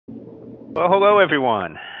Well, hello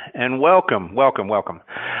everyone, and welcome,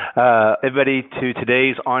 everybody to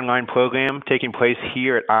today's online program taking place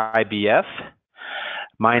here at IBF.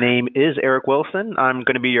 My name is Eric Wilson. I'm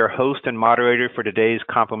going to be your host and moderator for today's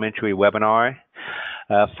complimentary webinar.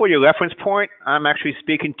 For your reference point, I'm actually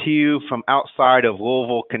speaking to you from outside of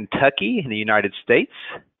Louisville, Kentucky in the United States.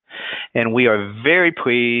 And we are very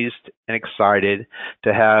pleased and excited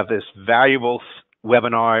to have this valuable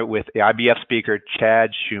webinar with the IBF speaker,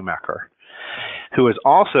 Chad Schumacher, who is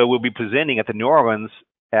also will be presenting at the New Orleans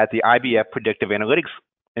at the IBF Predictive Analytics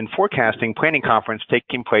and Forecasting Planning Conference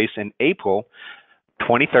taking place in April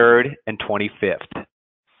 23rd and 25th.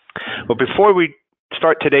 But before we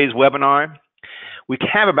start today's webinar, we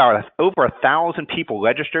have about over 1,000 people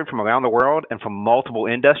registered from around the world and from multiple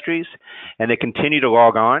industries, and they continue to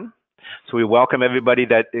log on. So we welcome everybody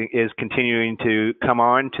that is continuing to come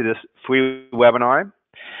on to this free webinar.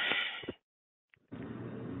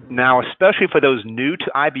 Now, especially for those new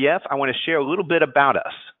to IBF, I want to share a little bit about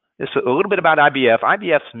us. A little bit about IBF.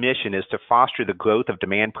 IBF's mission is to foster the growth of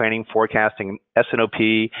demand planning, forecasting,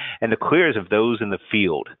 S&OP, and the careers of those in the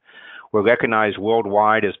field. We're recognized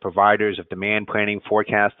worldwide as providers of demand planning,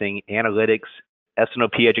 forecasting, analytics,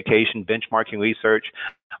 S&OP education, benchmarking research,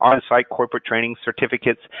 on-site corporate training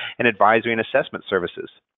certificates, and advisory and assessment services.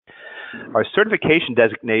 Our certification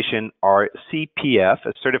designation are CPF,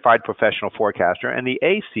 a Certified Professional Forecaster, and the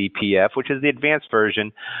ACPF, which is the advanced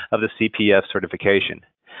version of the CPF certification.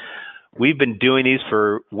 We've been doing these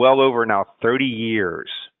for well over now 30 years.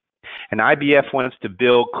 And IBF wants to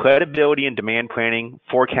build credibility in demand planning,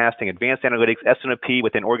 forecasting, advanced analytics, S&OP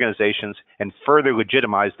within organizations, and further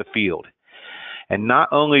legitimize the field. And not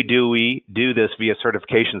only do we do this via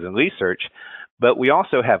certifications and research, but we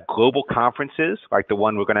also have global conferences like the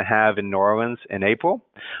one we're going to have in New Orleans in April,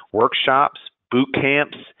 workshops, boot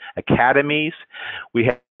camps, academies. We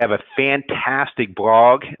have a fantastic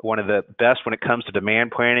blog, one of the best when it comes to demand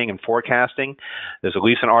planning and forecasting. There's a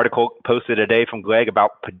recent article posted today from Greg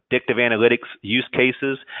about predictive analytics use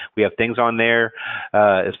cases. We have things on there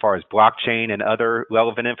as far as blockchain and other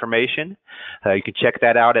relevant information. You can check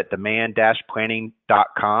that out at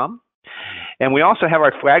demand-planning.com. And we also have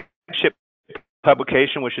our flagship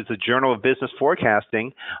publication, which is the Journal of Business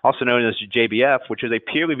Forecasting, also known as JBF, which is a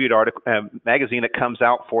peer-reviewed magazine that comes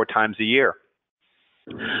out 4 times a year.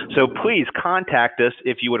 So please contact us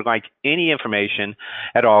if you would like any information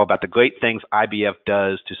at all about the great things IBF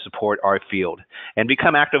does to support our field, and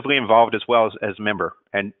become actively involved as well as a member,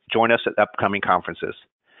 and join us at upcoming conferences.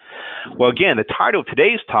 Well, again, the title of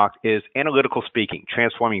today's talk is Analytical Speaking,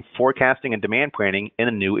 Transforming Forecasting and Demand Planning in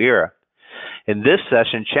a New Era. In this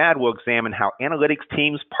session, Chad will examine how analytics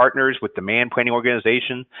teams partners with demand planning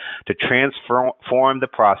organizations to transform the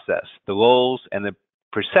process, the roles, and the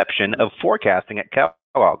perception of forecasting at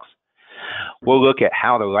Kellogg's. We'll look at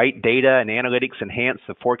how the right data and analytics enhance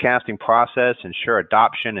the forecasting process, ensure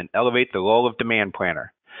adoption, and elevate the role of demand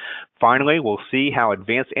planner. Finally, we'll see how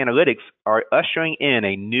advanced analytics are ushering in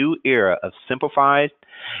a new era of simplified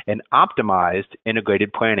and optimized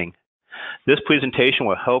integrated planning. This presentation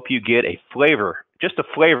will help you get a flavor, just a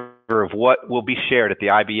flavor of what will be shared at the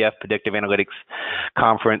IBF Predictive Analytics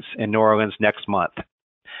Conference in New Orleans next month.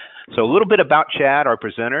 So a little bit about Chad, our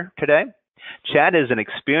presenter today. Chad is an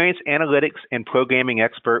experienced analytics and programming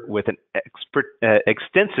expert with an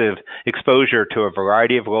extensive exposure to a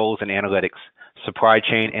variety of roles in analytics, supply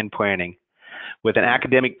chain, and planning. With an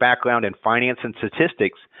academic background in finance and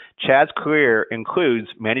statistics, Chad's career includes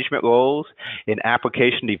management roles in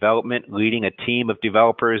application development, leading a team of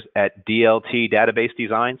developers at DLT Database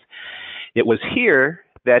Designs. It was here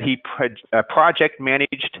that he project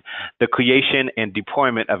managed the creation and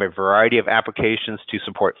deployment of a variety of applications to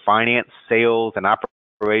support finance, sales, and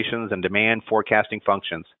operations and demand forecasting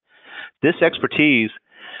functions. This expertise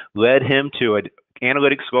led him to an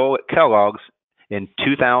analytics role at Kellogg's in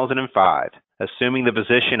 2005, assuming the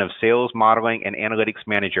position of sales modeling and analytics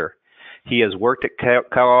manager. He has worked at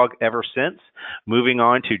Kellogg ever since, moving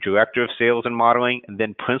on to Director of Sales and Modeling, and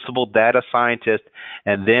then Principal Data Scientist,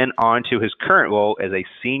 and then on to his current role as a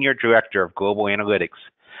Senior Director of Global Analytics.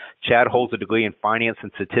 Chad holds a degree in Finance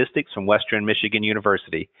and Statistics from Western Michigan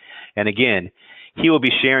University. And again, he will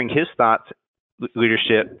be sharing his thoughts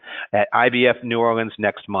leadership at IBF New Orleans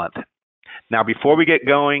next month. Now, before we get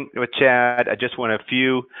going with Chad, I just want a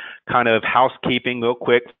few kind of housekeeping real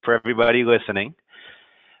quick for everybody listening.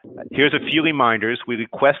 Here's a few reminders. We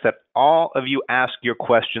request that all of you ask your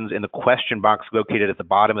questions in the question box located at the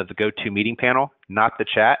bottom of the GoToMeeting panel, not the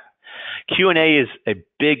chat. Q&A is a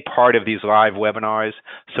big part of these live webinars,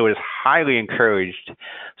 so it is highly encouraged.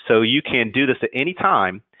 So you can do this at any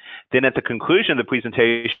time. Then at the conclusion of the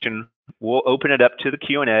presentation, we'll open it up to the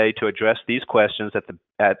Q&A to address these questions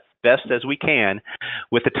at best as we can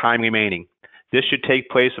with the time remaining. This should take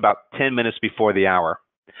place about 10 minutes before the hour.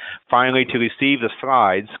 Finally, to receive the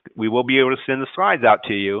slides, we will be able to send the slides out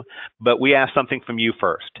to you, but we ask something from you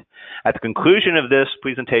first. At the conclusion of this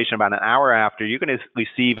presentation, about an hour after, you're going to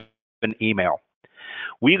receive an email.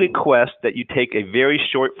 We request that you take a very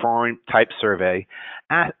short form type survey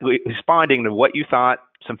responding to what you thought,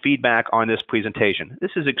 some feedback on this presentation.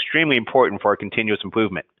 This is extremely important for our continuous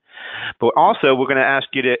improvement. But also, we're going to ask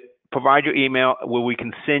you to provide your email where we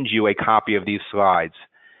can send you a copy of these slides.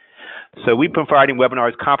 So we've been providing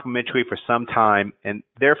webinars complimentary for some time, and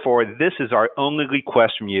therefore this is our only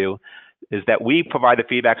request from you, is that we provide the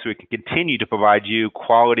feedback so we can continue to provide you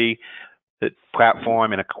quality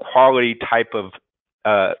platform and a quality type of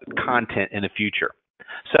content in the future.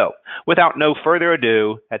 So without no further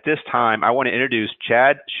ado, at this time, I want to introduce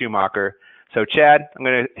Chad Schumacher. So Chad, I'm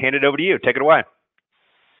going to hand it over to you. Take it away.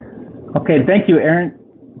 Okay, thank you, Aaron.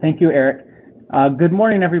 Thank you, Eric. Good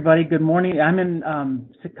morning, everybody. Good morning. I'm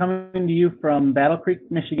coming to you from Battle Creek,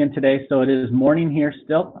 Michigan today, so it is morning here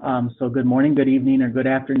still. So good morning, good evening, or good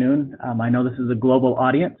afternoon. I know this is a global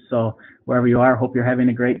audience, so wherever you are, hope you're having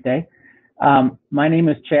a great day. My name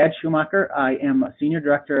is Chad Schumacher. I am a Senior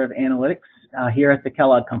Director of Analytics here at the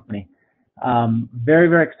Kellogg Company. Very,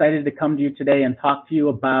 very excited to come to you today and talk to you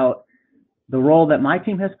about the role that my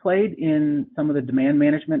team has played in some of the demand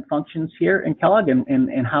management functions here in Kellogg,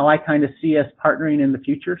 and how I kind of see us partnering in the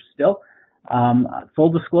future still. Full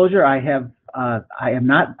disclosure, I'm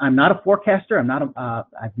not a forecaster.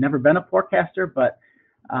 I've never been a forecaster, but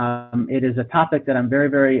it is a topic that I'm very,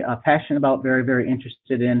 very passionate about, very, very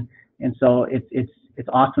interested in. And so it's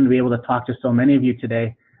awesome to be able to talk to so many of you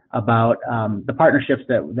today about the partnerships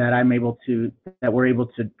that we're able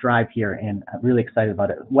to drive here, and I'm really excited about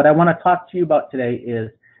it. What I want to talk to you about today is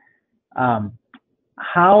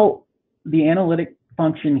how the analytic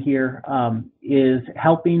function here is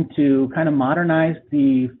helping to kind of modernize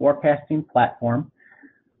the forecasting platform,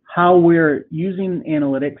 how we're using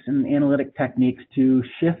analytics and analytic techniques to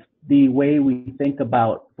shift the way we think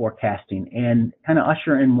about forecasting and kind of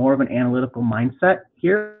usher in more of an analytical mindset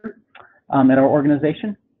here at our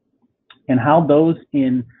organization, and how those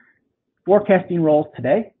in forecasting roles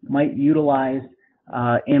today might utilize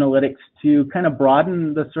analytics to kind of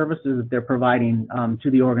broaden the services that they're providing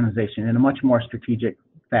to the organization in a much more strategic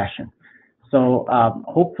fashion. So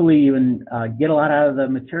hopefully you can get a lot out of the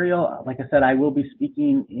material. Like I said, I will be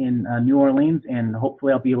speaking in New Orleans, and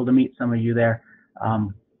hopefully I'll be able to meet some of you there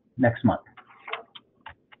next month.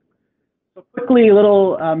 So quickly,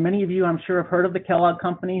 many of you I'm sure have heard of the Kellogg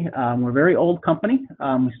Company. We're a very old company.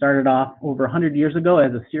 We started off over 100 years ago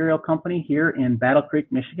as a cereal company here in Battle Creek,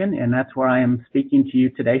 Michigan, and that's where I am speaking to you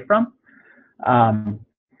today from.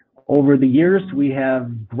 Over the years, we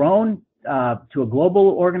have grown to a global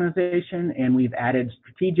organization, and we've added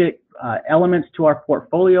strategic elements to our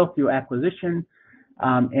portfolio through acquisition,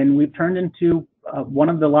 and we've turned into one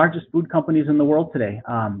of the largest food companies in the world today.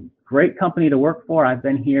 Great company to work for. I've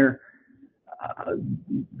been here.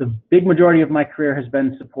 The big majority of my career has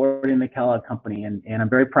been supporting the Kellogg Company, and I'm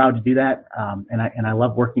very proud to do that, and I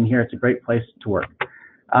love working here. It's a great place to work.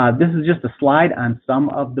 This is just a slide on some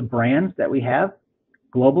of the brands that we have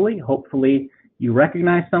globally. Hopefully you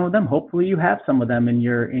recognize some of them. Hopefully you have some of them in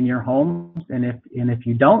your homes, and if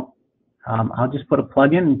you don't, I'll just put a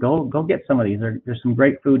plug in and go get some of these. There's some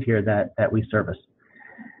great food here that we service.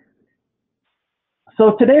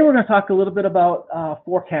 So today we're going to talk a little bit about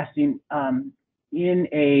forecasting in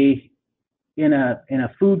a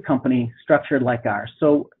food company structured like ours.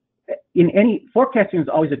 So forecasting is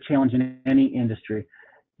always a challenge in any industry.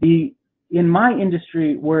 In my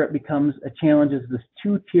industry, where it becomes a challenge is this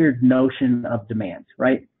two-tiered notion of demand,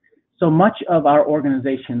 right? So much of our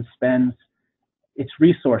organization spends its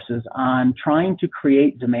resources on trying to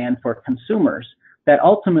create demand for consumers that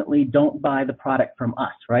ultimately don't buy the product from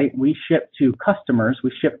us, right? We ship to customers,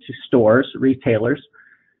 we ship to stores, retailers,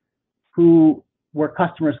 where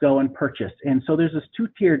customers go and purchase. And so there's this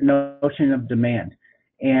two-tiered notion of demand.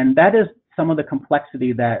 And that is some of the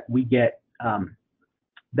complexity that we get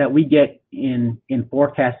in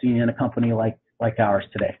forecasting in a company like ours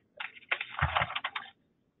today.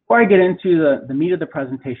 Before I get into the meat of the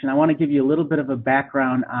presentation, I want to give you a little bit of a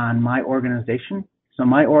background on my organization. So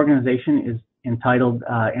my organization is entitled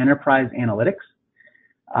Enterprise Analytics.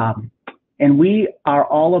 And we are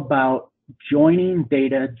all about joining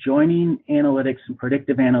data, joining analytics and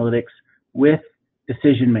predictive analytics with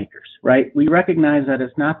decision makers, right? We recognize that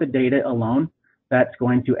it's not the data alone that's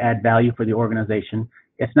going to add value for the organization.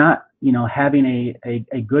 It's not, having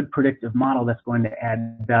a good predictive model that's going to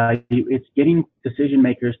add value. It's getting decision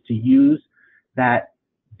makers to use that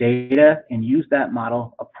data and use that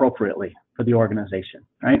model appropriately for the organization,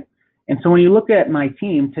 right? And so when you look at my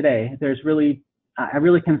team today, I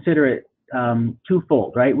really consider it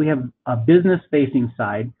twofold, right? We have a business-facing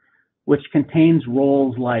side, which contains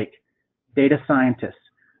roles like data scientists,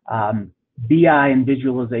 BI and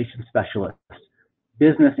visualization specialists,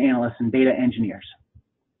 business analysts, and data engineers,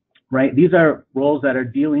 right? These are roles that are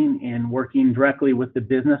dealing and working directly with the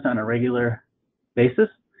business on a regular basis.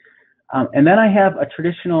 And then I have a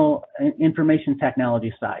traditional information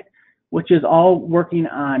technology side, which is all working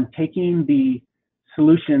on taking the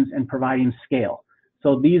solutions and providing scale.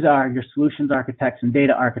 So these are your solutions architects and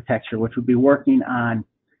data architecture, which would be working on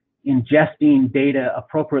ingesting data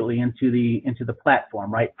appropriately into the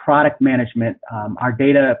platform, right? Product management. Our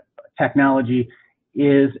data technology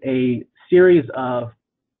is a series of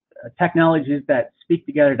technologies that speak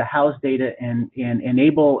together to house data and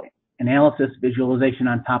enable analysis, visualization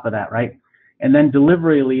on top of that, right? And then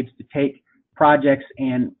delivery leads to take projects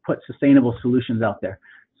and put sustainable solutions out there.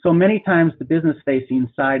 So many times the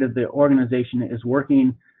business-facing side of the organization is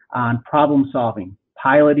working on problem solving,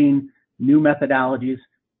 piloting new methodologies,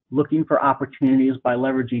 looking for opportunities by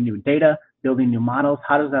leveraging new data, building new models.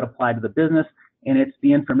 How does that apply to the business? And it's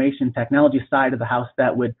the information technology side of the house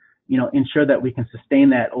that would, ensure that we can sustain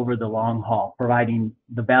that over the long haul, providing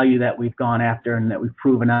the value that we've gone after and that we've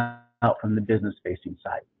proven out from the business-facing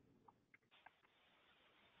side.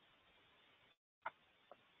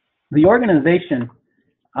 The organization,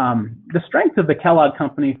 the strength of the Kellogg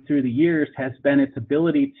Company through the years has been its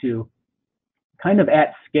ability to kind of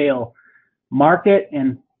at scale market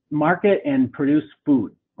and produce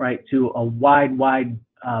food, right, to a wide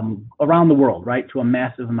around the world, right, to a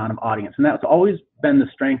massive amount of audience. And that's always been the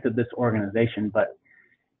strength of this organization. But,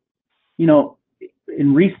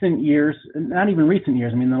 in recent years, not even recent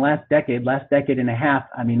years, the last decade and a half,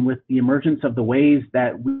 with the emergence of the ways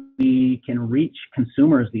that we can reach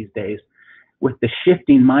consumers these days, with the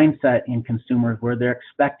shifting mindset in consumers where they're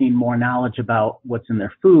expecting more knowledge about what's in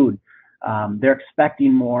their food, they're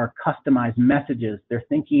expecting more customized messages, they're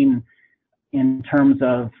thinking in terms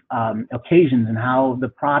of occasions and how the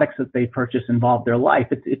products that they purchase involve their life.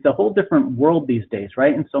 It's a whole different world these days,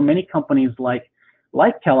 right? And so many companies like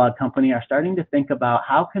Kellogg Company are starting to think about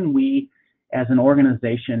how can we, as an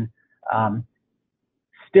organization,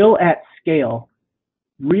 still at scale,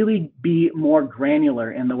 really be more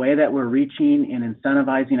granular in the way that we're reaching and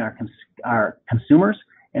incentivizing our consumers,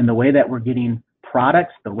 and the way that we're getting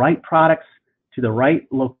the right products to the right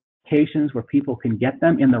locations where people can get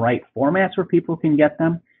them, in the right formats where people can get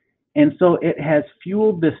them. And so it has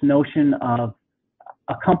fueled this notion of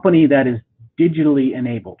a company that is digitally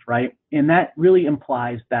enabled, right? And that really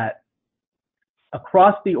implies that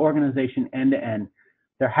across the organization end to end,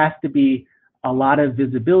 there has to be a lot of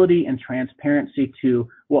visibility and transparency to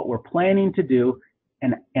what we're planning to do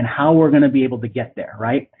and how we're going to be able to get there,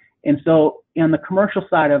 right? And so on the commercial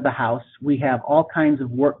side of the house, we have all kinds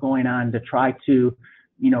of work going on to try to,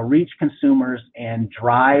 reach consumers and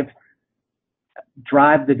drive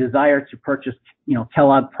the desire to purchase,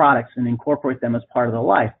 Kellogg products and incorporate them as part of the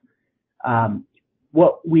life.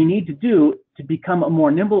 What we need to do to become a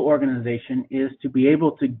more nimble organization is to be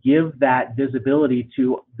able to give that visibility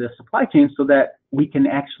to the supply chain so that we can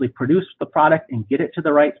actually produce the product and get it to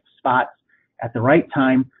the right spots at the right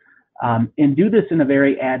time, and do this in a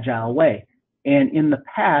very agile way. And in the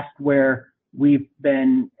past, where we've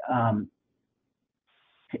been,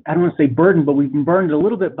 I don't want to say burdened, but we've been burdened a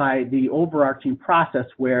little bit by the overarching process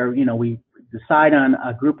where, we decide on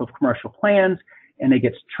a group of commercial plans, and it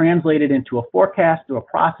gets translated into a forecast through a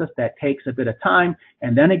process that takes a bit of time,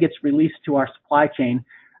 and then it gets released to our supply chain,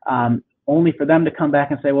 only for them to come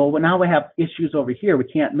back and say, well, now we have issues over here. We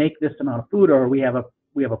can't make this amount of food, or we have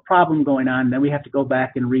a problem going on, and then we have to go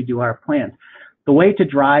back and redo our plans. The way to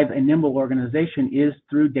drive a nimble organization is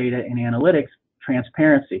through data and analytics,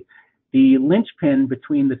 transparency. The linchpin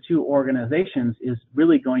between the two organizations is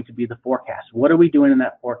really going to be the forecast. What are we doing in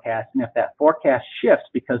that forecast? And if that forecast shifts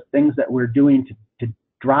because things that we're doing to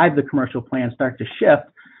drive the commercial plan start to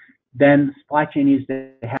shift, then the supply chain needs to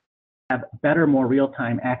have better, more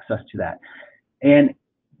real-time access to that. And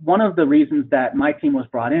one of the reasons that my team was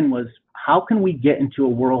brought in was, how can we get into a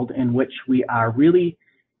world in which we are really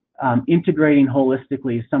integrating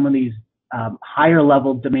holistically some of these higher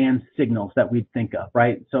level demand signals that we'd think of,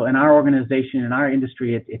 right? So in our organization, in our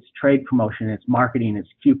industry, it's trade promotion, it's marketing, it's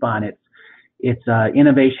coupon, it's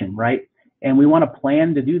innovation, right? And we want to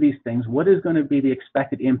plan to do these things. What is going to be the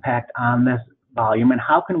expected impact on volume, and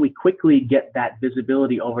how can we quickly get that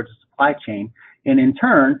visibility over to supply chain? And in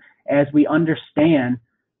turn, as we understand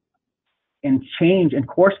and change and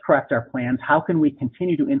course correct our plans, how can we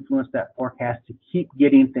continue to influence that forecast to keep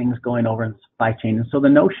getting things going over in the supply chain? And so the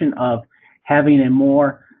notion of having a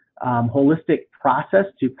more holistic process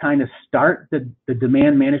to kind of start the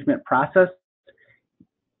demand management process,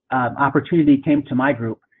 opportunity came to my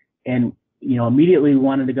group, and immediately we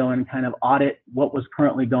wanted to go and kind of audit what was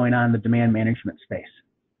currently going on in the demand management space.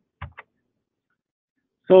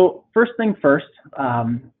 So first thing first,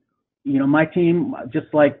 my team, just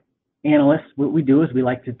like analysts, what we do is we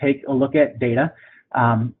like to take a look at data.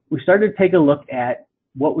 We started to take a look at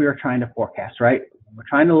what we were trying to forecast, right? We're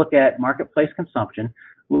trying to look at marketplace consumption,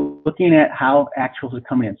 looking at how actuals are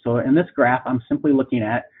coming in. So in this graph, I'm simply looking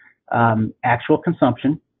at actual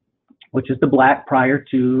consumption, which is the black prior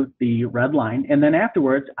to the red line. And then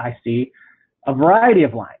afterwards, I see a variety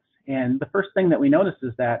of lines. And the first thing that we notice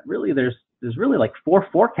is that really there's really like 4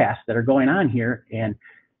 forecasts that are going on here. And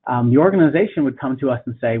the organization would come to us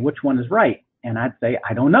and say, which one is right? And I'd say,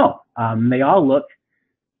 I don't know. They all look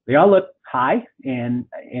high, and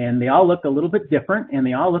they all look a little bit different, and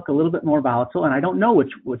they all look a little bit more volatile, and I don't know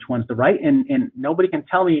which one's the right, and nobody can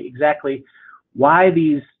tell me exactly why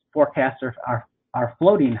these forecasts are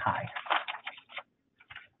floating high.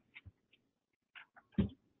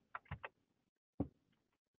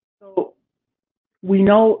 So we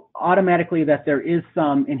know automatically that there is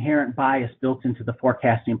some inherent bias built into the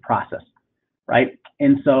forecasting process, right?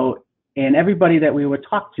 And everybody that we would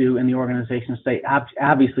talk to in the organization say,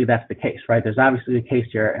 obviously that's the case, right? There's obviously the case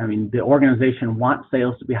here. I mean, the organization wants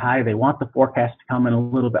sales to be high. They want the forecast to come in a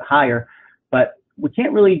little bit higher, but we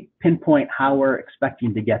can't really pinpoint how we're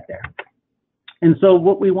expecting to get there. And so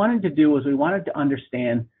what we wanted to do was we wanted to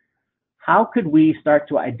understand how could we start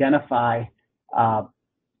to identify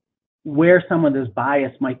where some of this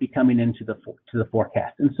bias might be coming into the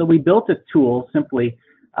forecast. And so we built a tool simply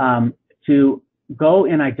to go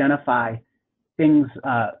and identify things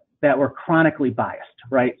that were chronically biased,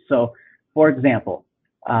 right? So for example,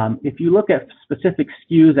 if you look at specific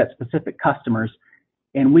SKUs at specific customers,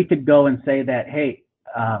 and we could go and say that, hey,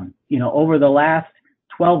 over the last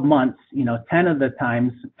 12 months, 10 of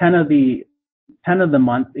the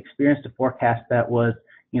months experienced a forecast that was,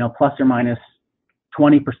 plus or minus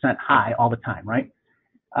 20% high all the time, right?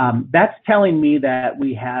 That's telling me that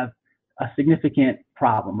we have a significant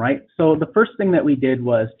problem, right? So the first thing that we did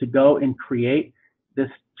was to go and create this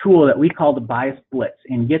tool that we call the bias blitz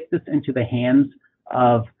and get this into the hands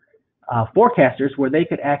of forecasters where they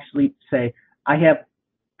could actually say, I have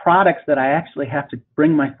products that I actually have to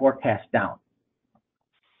bring my forecast down.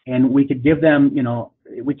 And we could give them,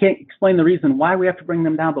 we can't explain the reason why we have to bring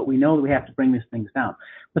them down, but we know that we have to bring these things down.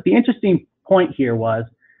 But the interesting point here was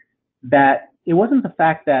that it wasn't the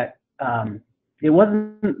fact that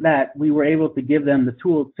we were able to give them the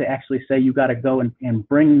tool to actually say you got to go and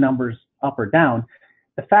bring numbers up or down.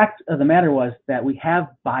 The fact of the matter was that we have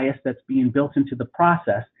bias that's being built into the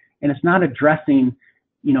process, and it's not addressing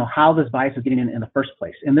how this bias is getting in the first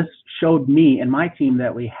place. And this showed me and my team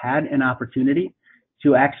that we had an opportunity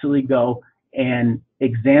to actually go and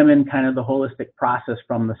examine kind of the holistic process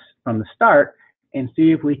from the start and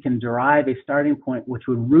see if we can derive a starting point which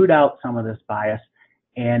would root out some of this bias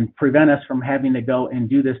and prevent us from having to go and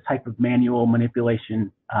do this type of manual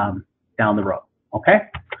manipulation down the road, okay?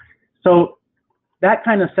 So that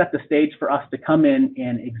kind of set the stage for us to come in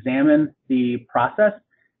and examine the process,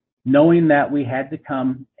 knowing that we had to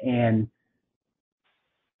come and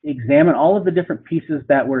examine all of the different pieces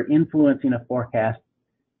that were influencing a forecast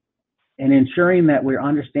and ensuring that we're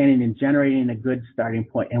understanding and generating a good starting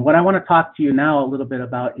point. And what I want to talk to you now a little bit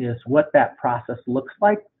about is what that process looks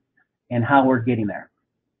like and how we're getting there.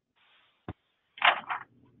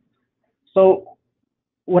 So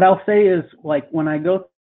what I'll say is, like, when I go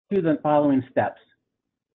through the following steps,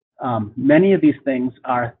 many of these things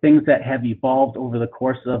are things that have evolved over the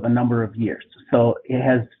course of a number of years. So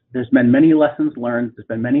there's been many lessons learned, there's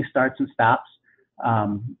been many starts and stops,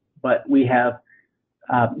 but we have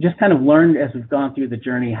just kind of learned as we've gone through the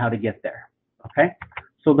journey how to get there, okay?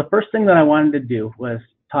 So the first thing that I wanted to do was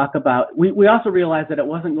talk about, we also realized that it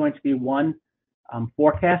wasn't going to be one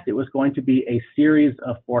forecast, it was going to be a series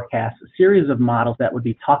of forecasts, a series of models that would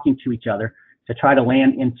be talking to each other to try to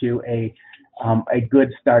land into a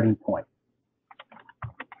good starting point.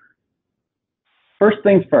 First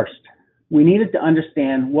things first, we needed to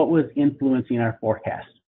understand what was influencing our forecast.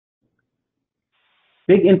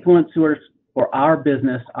 Big influencers for our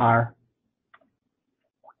business are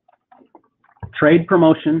trade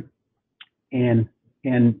promotion and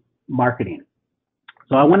marketing.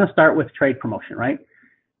 So I want to start with trade promotion, right?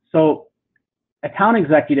 So account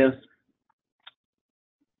executives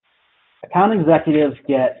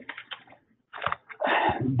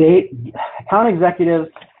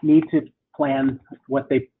need to plan what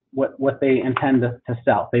they intend to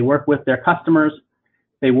sell. They work with their customers.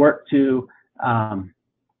 They work to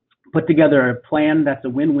put together a plan that's a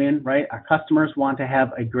win-win, right? Our customers want to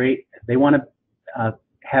have they want to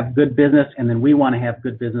have good business, and then we want to have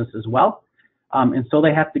good business as well. And so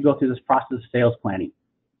they have to go through this process of sales planning.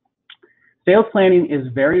 Sales planning is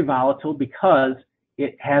very volatile because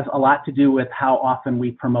it has a lot to do with how often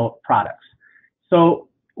we promote products. So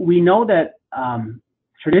we know that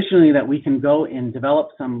traditionally that we can go and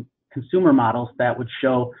develop some consumer models that would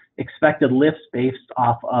show expected lifts based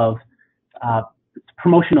off of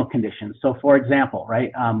promotional conditions. So for example,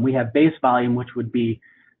 right, we have base volume, which would be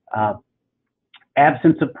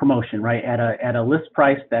absence of promotion, right, at a list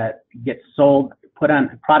price that gets sold,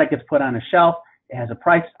 product gets put on a shelf, it has a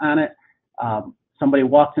price on it, somebody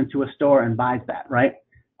walks into a store and buys that, right?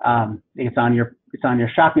 It's on your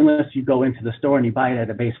shopping list, you go into the store and you buy it at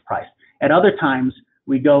a base price. At other times,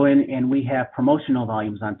 we go in and we have promotional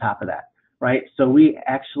volumes on top of that, right? So we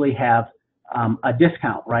actually have a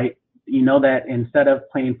discount, right? You know that instead of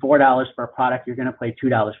paying $4 for a product, you're going to pay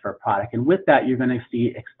 $2 for a product. And with that, you're going to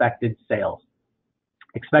see expected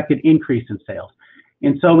increase in sales.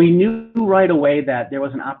 And so we knew right away that there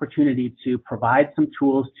was an opportunity to provide some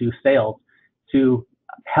tools to sales to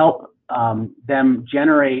help them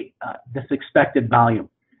generate this expected volume.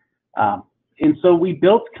 And so we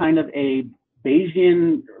built kind of a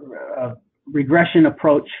Bayesian regression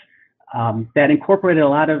approach that incorporated a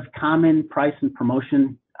lot of common price and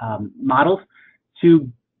promotion models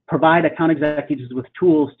to provide account executives with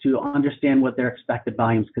tools to understand what their expected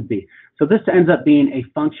volumes could be. So this ends up being a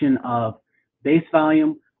function of base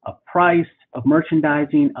volume, of price, of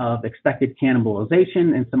merchandising, of expected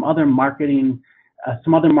cannibalization, and some other market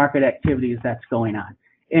activities that's going on.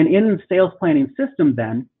 And in the sales planning system,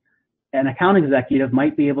 then, an account executive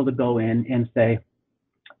might be able to go in and say,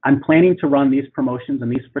 I'm planning to run these promotions in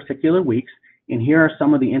these particular weeks, and here's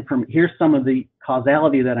some of the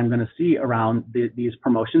causality that I'm going to see around these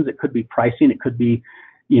promotions. It could be pricing, it could be,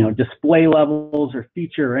 display levels or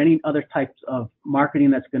feature or any other types of marketing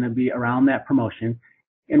that's going to be around that promotion.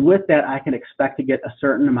 And with that, I can expect to get a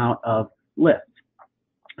certain amount of lift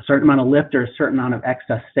or a certain amount of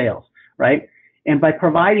excess sales, right? And by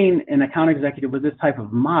providing an account executive with this type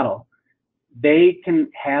of model, they can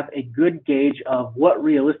have a good gauge of what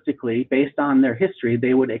realistically, based on their history,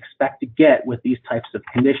 they would expect to get with these types of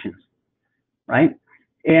conditions, right?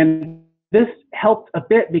 And this helped a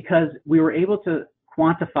bit because we were able to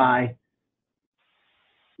quantify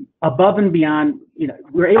above and beyond, we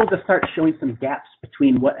were able to start showing some gaps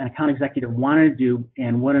between what an account executive wanted to do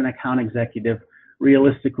and what an account executive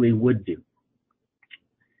realistically would do.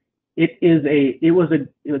 It was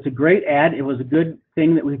a great ad. It was a good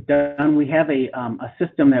thing that we've done. We have a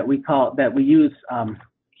system that we use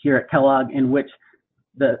here at Kellogg, in which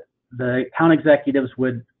the account executives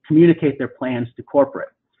would communicate their plans to corporate.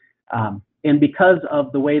 And because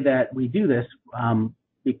of the way that we do this,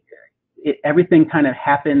 everything kind of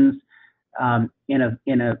happens in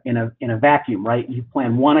a vacuum, right? You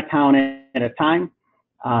plan one account at a time,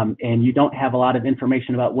 and you don't have a lot of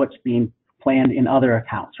information about what's being planned in other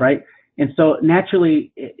accounts, right? And so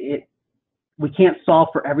naturally, we can't solve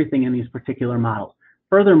for everything in these particular models.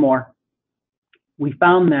 Furthermore, we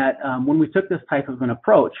found that when we took this type of an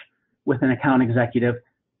approach with an account executive,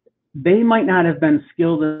 they might not have been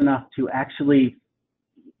skilled enough to actually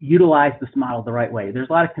utilize this model the right way. There's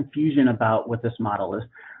a lot of confusion about what this model is.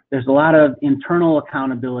 There's a lot of internal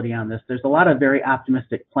accountability on this. There's a lot of very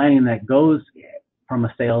optimistic planning that goes from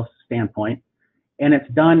a sales standpoint, and it's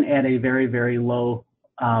done at a very, very low,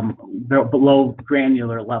 below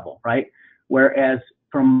granular level, right? Whereas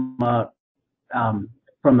from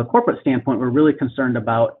the corporate standpoint, we're really concerned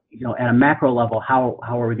about, at a macro level, how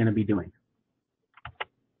are we going to be doing?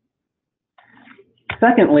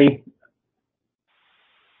 Secondly,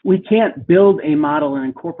 we can't build a model and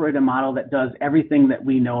incorporate a model that does everything that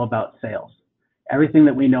we know about sales, everything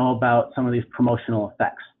that we know about some of these promotional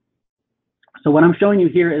effects. So what I'm showing you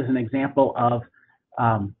here is an example of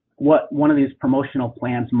what one of these promotional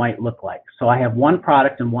plans might look like. So I have one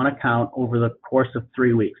product and one account over the course of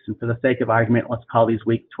 3 weeks. And for the sake of argument, let's call these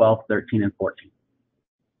week 12, 13, and 14.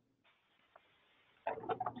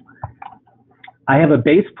 I have a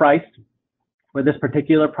base price for this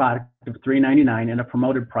particular product of $3.99 and a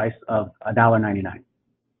promoted price of $1.99.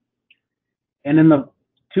 And in the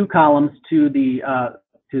two columns to the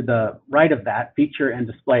to the right of that, feature and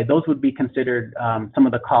display, those would be considered some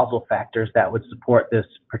of the causal factors that would support this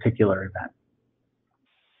particular event.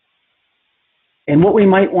 And what we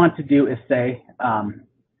might want to do is say,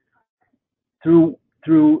 through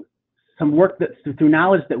some work through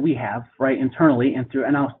knowledge that we have, right, internally, and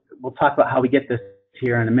we'll talk about how we get this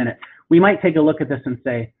here in a minute. We might take a look at this and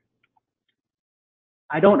say,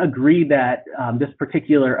 I don't agree that this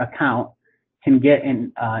particular account can get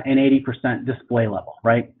an 80% display level,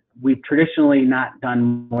 right? We've traditionally not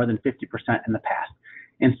done more than 50% in the past.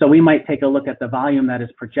 And so we might take a look at the volume that is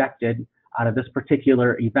projected out of this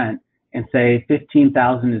particular event and say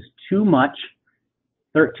 15,000 is too much,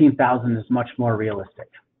 13,000 is much more realistic.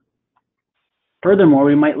 Furthermore,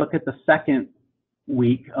 we might look at the second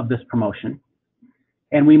week of this promotion,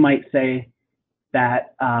 and we might say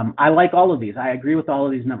that I like all of these. I agree with all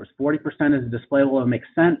of these numbers. 40% is a display level, makes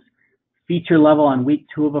sense. Feature level on week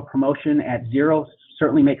 2 of a promotion at 0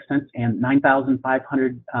 certainly makes sense, and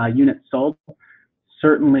 9,500 units sold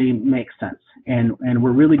certainly makes sense, and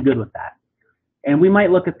we're really good with that. And we might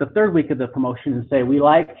look at the third week of the promotion and say we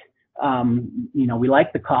like, we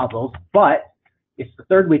like the causals, but it's the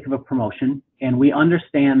third week of a promotion, and we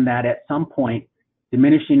understand that at some point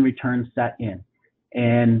diminishing returns set in,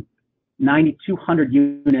 and 9,200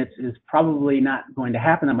 units is probably not going to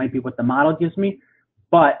happen. That might be what the model gives me,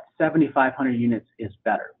 but 7,500 units is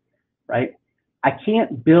better, right? I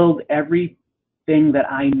can't build everything that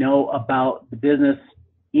I know about the business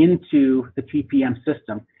into the TPM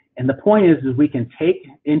system. And the point is we can take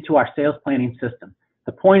into our sales planning system.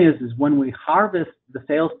 The point is when we harvest the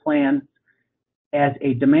sales plan as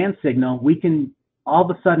a demand signal, we can all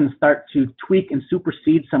of a sudden start to tweak and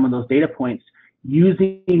supersede some of those data points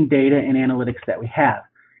using data and analytics that we have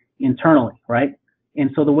internally, right? And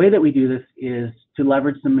so the way that we do this is to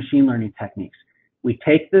leverage some machine learning techniques. We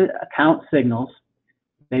take the account signals.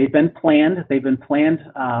 They've been planned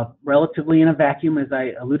relatively in a vacuum, as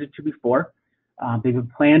I alluded to before. They've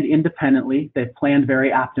been planned independently. They've planned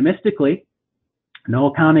very optimistically. No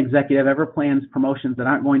account executive ever plans promotions that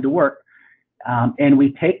aren't going to work. And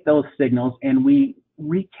we take those signals and we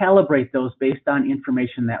recalibrate those based on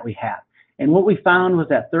information that we have. And what we found was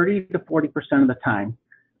that 30 to 40% of the time,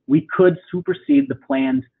 we could supersede the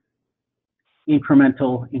planned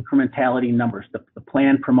incrementality numbers, the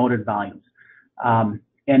planned promoted volumes.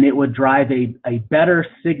 And it would drive a better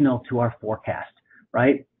signal to our forecast,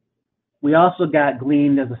 right? We also got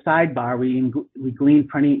gleaned as a sidebar, we gleaned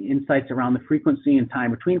plenty insights around the frequency and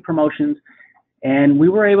time between promotions. And we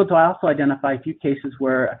were able to also identify a few cases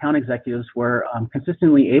where account executives were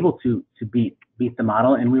consistently able to beat the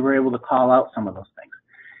model, and we were able to call out some of those things.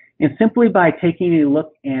 And simply by taking a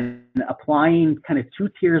look and applying kind of 2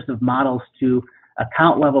 tiers of models to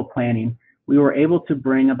account level planning, we were able to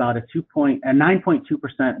bring about a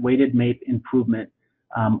 9.2% weighted MAPE improvement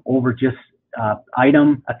over just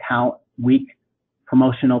item, account, week,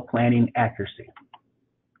 promotional planning accuracy.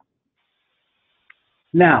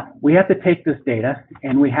 Now, we have to take this data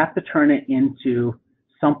and we have to turn it into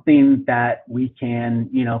something that we can,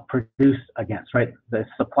 produce against, right? The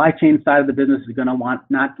supply chain side of the business is going to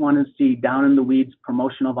not want to see down in the weeds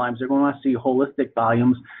promotional volumes. They're going to want to see holistic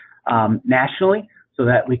volumes nationally, so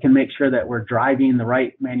that we can make sure that we're driving the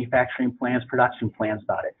right manufacturing plans, production plans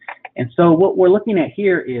about it. And so what we're looking at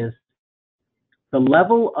here is the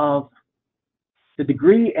level of the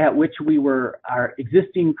degree at which our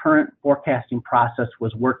existing current forecasting process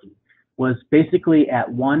was working was basically at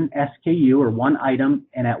 1 SKU or 1 item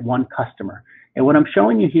and at 1 customer. And what I'm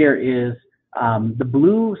showing you here is the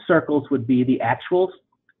blue circles would be the actuals,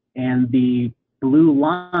 and the blue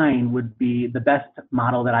line would be the best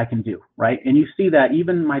model that I can do, right? And you see that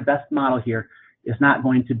even my best model here is not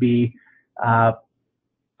going to be a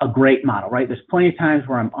great model, right? There's plenty of times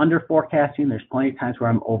where I'm under forecasting. There's plenty of times where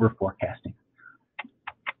I'm over forecasting.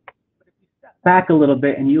 Back a little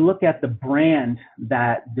bit and you look at the brand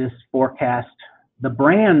that this forecast, the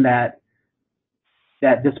brand that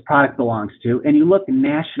this product belongs to, and you look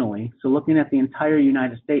nationally, so looking at the entire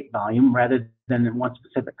United States volume rather than in one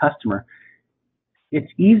specific customer,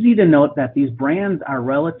 it's easy to note that these brands are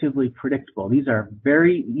relatively predictable. These are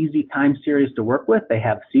very easy time series to work with. They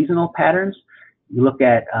have seasonal patterns. You look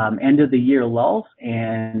at end of the year lulls,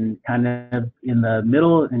 and kind of in the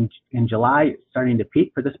middle in July, it's starting to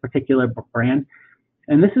peak for this particular brand.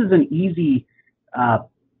 And this is an easier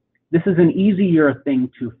thing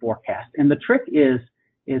to forecast. And the trick is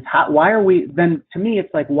why are we, then to me,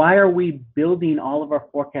 it's like, why are we building all of our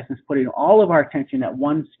forecasts and putting all of our attention at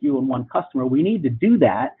 1 SKU and 1 customer? We need to do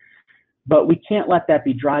that, but we can't let that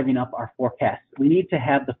be driving up our forecast. We need to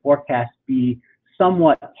have the forecast be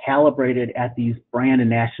somewhat calibrated at these brand and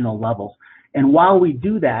national levels. And while we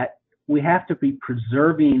do that, we have to be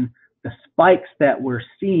preserving the spikes that we're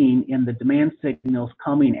seeing in the demand signals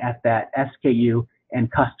coming at that SKU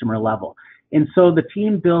and customer level. And so the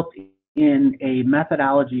team built in a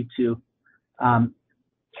methodology to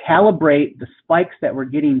calibrate the spikes that we're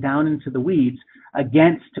getting down into the weeds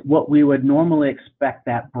against what we would normally expect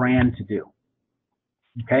that brand to do.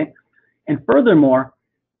 Okay? And furthermore,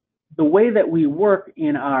 the way that we work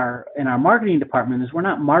in our marketing department is we're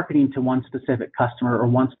not marketing to one specific customer or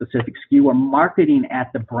one specific SKU. We're marketing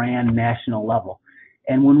at the brand national level.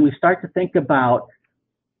 And when we start to think about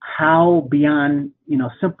how beyond,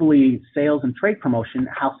 simply sales and trade promotion,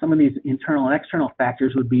 how some of these internal and external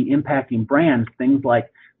factors would be impacting brands, things like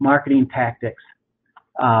marketing tactics,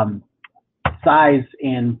 size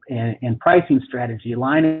and pricing strategy,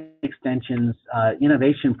 line extensions,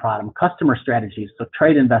 innovation problem, customer strategies, so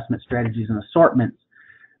trade investment strategies and assortments,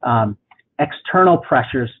 external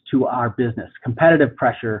pressures to our business, competitive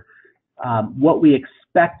pressure, what we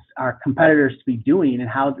expect our competitors to be doing and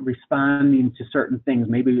how they're responding to certain things.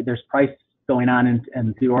 Maybe there's price going on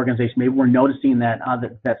in the organization. Maybe we're noticing that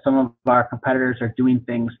some of our competitors are doing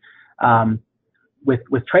things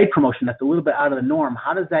with trade promotion that's a little bit out of the norm.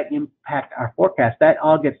 How does that impact our forecast? That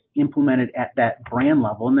all gets implemented at that brand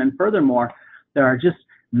level. And then furthermore, there are just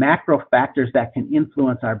macro factors that can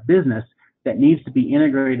influence our business that needs to be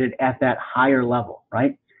integrated at that higher level,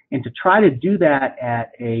 right? And to try to do that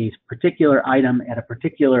at a particular item, at a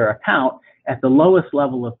particular account, at the lowest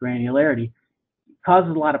level of granularity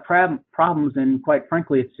causes a lot of problems, and quite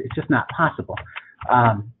frankly, it's just not possible.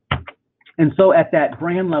 And so at that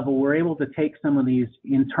brand level, we're able to take some of these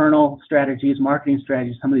internal strategies, marketing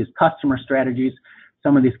strategies, some of these customer strategies,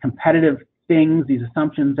 some of these competitive things, these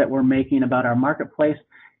assumptions that we're making about our marketplace,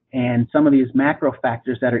 and some of these macro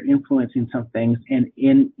factors that are influencing some things, and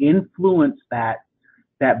influence that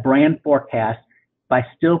brand forecast by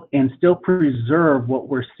still preserve what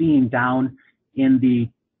we're seeing down in the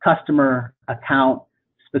customer account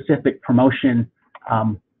specific promotion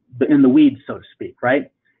in the weeds, so to speak, right?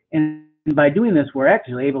 And by doing this, we're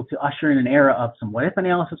actually able to usher in an era of some what if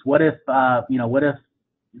analysis. What if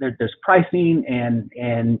there's pricing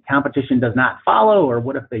and competition does not follow, or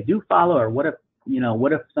what if they do follow, or what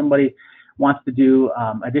if somebody wants to do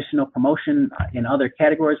additional promotion in other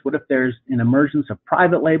categories? What if there's an emergence of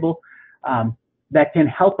private label that can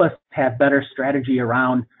help us have better strategy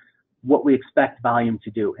around what we expect volume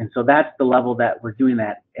to do? And so that's the level that we're doing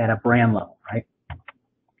that at a brand level, right?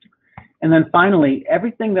 And then finally,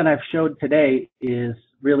 everything that I've showed today is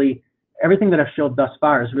really, everything that I've showed thus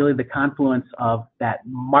far is really the confluence of that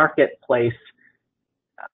marketplace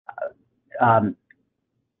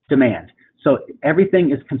demand. So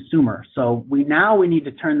everything is consumer. So we need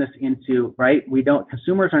to turn this into, right?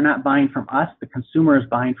 Consumers are not buying from us. The consumer is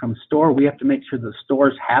buying from the store. We have to make sure the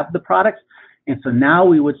stores have the products. And so now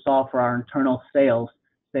we would solve for our internal sales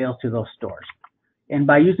to those stores. And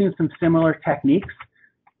by using some similar techniques,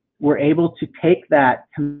 we're able to take that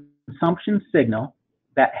consumption signal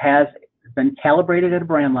that has been calibrated at a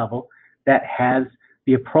brand level, that has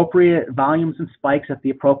the appropriate volumes and spikes at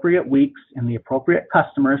the appropriate weeks and the appropriate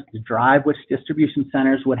customers to drive which distribution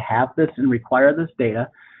centers would have this and require this data,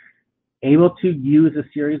 able to use a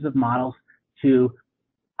series of models to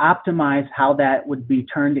optimize how that would be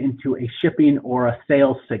turned into a shipping or a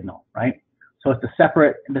sales signal, right? So it's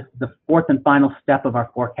the fourth and final step of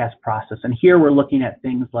our forecast process. And here we're looking at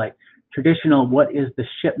things like traditional, what is the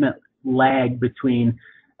shipment lag between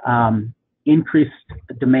increased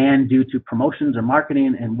demand due to promotions or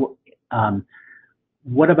marketing, and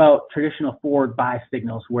what about traditional forward buy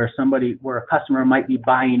signals where a customer might be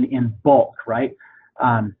buying in bulk, right?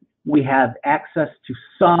 We have access to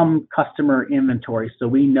some customer inventory, so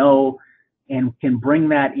we know and can bring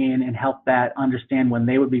that in and help that understand when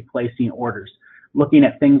they would be placing orders. Looking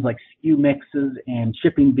at things like SKU mixes and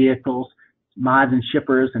shipping vehicles, mods and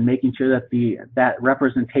shippers, and making sure that that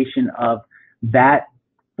representation of that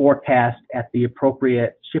forecast at the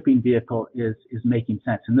appropriate shipping vehicle is making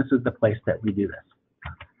sense. And this is the place that we do this.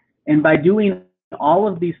 And by doing all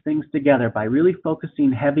of these things together, by really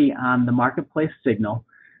focusing heavy on the marketplace signal,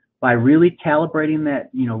 by really recalibrating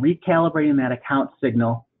that account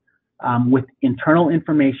signal with internal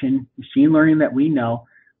information, machine learning that we know,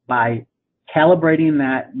 by calibrating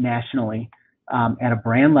that nationally at a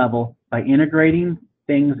brand level, by integrating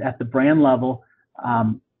things at the brand level,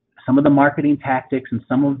 some of the marketing tactics and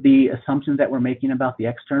some of the assumptions that we're making about the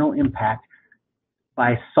external impact,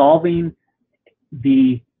 by solving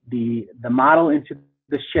the model into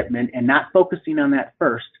the shipment and not focusing on that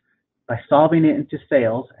first, by solving it into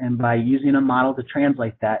sales and by using a model to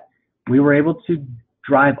translate that, we were able to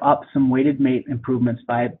drive up some weighted mate improvements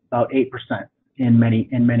by about 8% in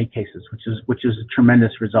many cases, which is a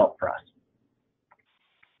tremendous result for us.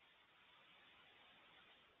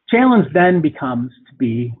 Challenge then becomes to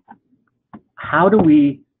be, how do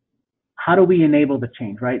we enable the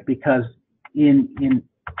change, right? Because in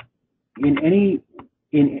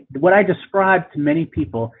what I described to many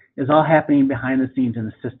people is all happening behind the scenes in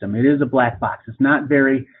the system. It is a black box. It's not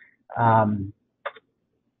very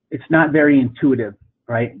intuitive,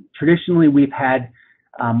 right? Traditionally, we've had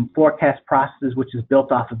forecast processes which is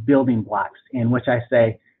built off of building blocks, in which I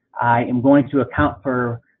say, I am going to account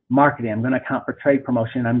for marketing, I'm going to account for trade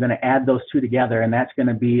promotion, I'm going to add those two together, and that's going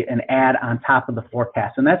to be an add on top of the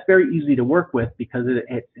forecast. And that's very easy to work with because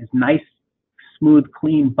it's nice, smooth,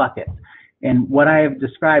 clean buckets. And what I have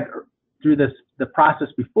described through the process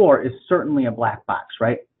before is certainly a black box,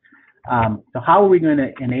 right? So how are we going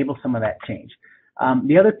to enable some of that change?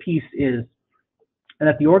 The other piece is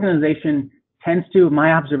that the organization tends to,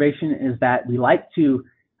 my observation is that we like to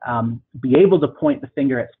be able to point the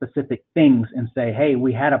finger at specific things and say, hey,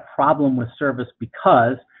 we had a problem with service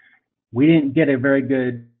because we didn't get a very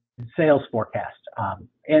good sales forecast.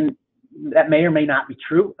 And that may or may not be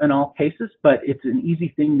true in all cases, but it's an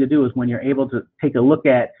easy thing to do is when you're able to take a look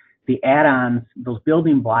at the add-ons, those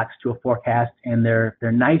building blocks to a forecast, and they're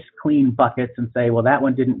nice, clean buckets, and say, well, that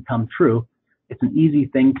one didn't come true. It's an easy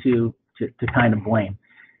thing to kind of blame.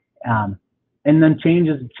 And then change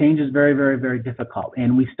is very, very, very difficult.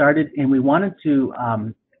 And we wanted to,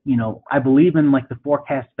 I believe in like the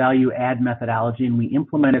forecast value add methodology, and we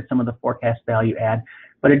implemented some of the forecast value add,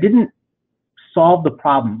 but it didn't solve the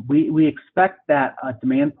problem. We expect that a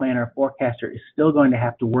demand planner or forecaster is still going to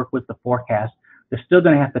have to work with the forecast. They're still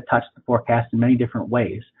going to have to touch the forecast in many different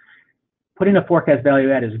ways. Putting a forecast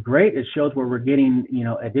value add is great. It shows where we're getting,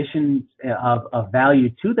 additions of value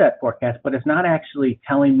to that forecast, but it's not actually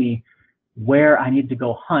telling me where I need to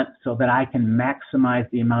go hunt so that I can maximize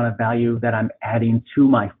the amount of value that I'm adding to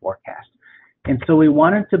my forecast. And so we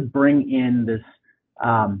wanted to bring in this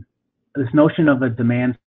notion of a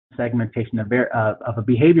demand segmentation, of a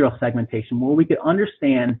behavioral segmentation, where we could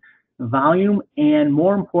understand volume and,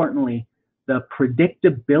 more importantly, the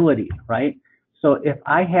predictability, right? So if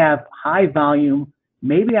I have high volume,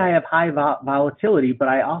 maybe I have high volatility, but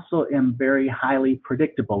I also am very highly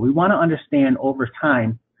predictable. We want to understand over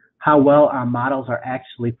time how well our models are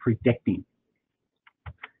actually predicting.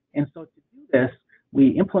 And so to do this, we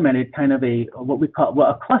implemented kind of what we call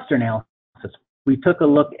a cluster analysis. We took a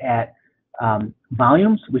look at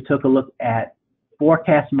volumes, we took a look at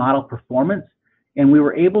forecast model performance, and we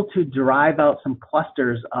were able to derive out some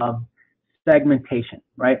clusters of segmentation,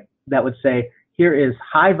 right? That would say, here is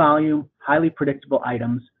high volume, highly predictable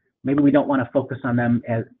items. Maybe we don't want to focus on them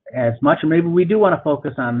as much, or maybe we do want to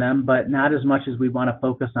focus on them, but not as much as we want to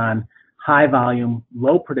focus on high volume,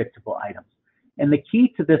 low predictable items. And the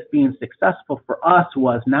key to this being successful for us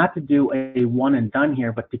was not to do a one and done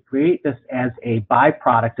here, but to create this as a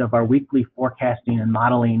byproduct of our weekly forecasting and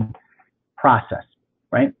modeling process,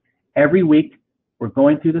 right? Every week, we're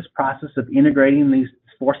going through this process of integrating these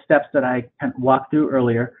 4 steps that I walked through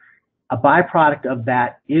earlier. A byproduct of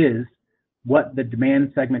that is what the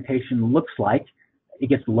demand segmentation looks like. It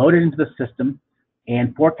gets loaded into the system,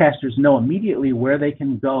 and forecasters know immediately where they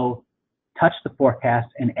can go, touch the forecast,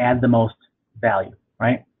 and add the most value,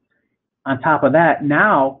 right? On top of that,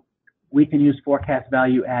 now we can use forecast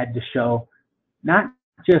value add to show, not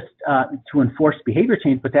just to enforce behavior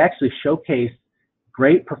change, but to actually showcase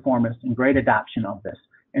great performance and great adoption of this.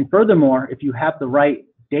 And furthermore, if you have the right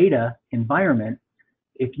data environment,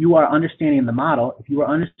 if you are understanding the model, if you are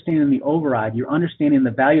understanding the override, you're understanding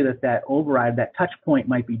the value that override, that touch point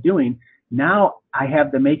might be doing, now I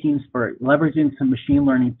have the makings for leveraging some machine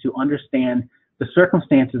learning to understand the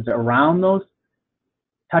circumstances around those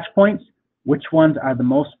touch points, which ones are the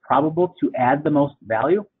most probable to add the most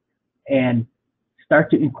value, and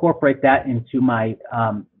start to incorporate that into my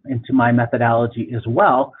methodology as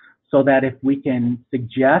well, so that if we can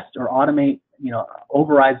suggest or automate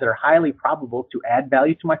overrides that are highly probable to add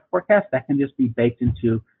value to my forecast, that can just be baked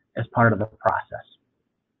into as part of the process.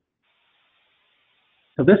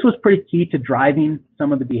 So this was pretty key to driving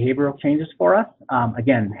some of the behavioral changes for us.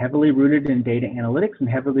 Again, heavily rooted in data analytics and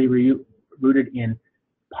heavily rooted in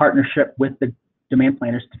partnership with the demand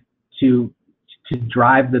planners to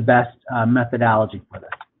drive the best methodology for this.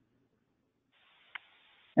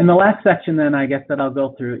 And the last section then, I guess, that I'll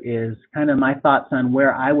go through is kind of my thoughts on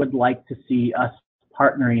where I would like to see us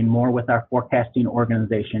partnering more with our forecasting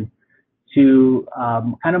organization to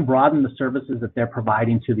kind of broaden the services that they're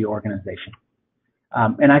providing to the organization.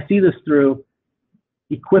 And I see this through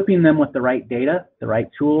equipping them with the right data, the right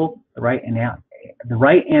tool, the right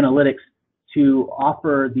analytics to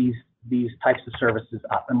offer these types of services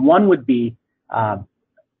up. And one would be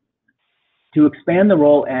to expand the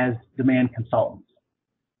role as demand consultants.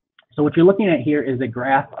 So what you're looking at here is a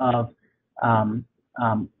graph of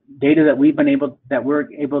data that we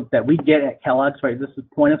get at Kellogg's, right? This is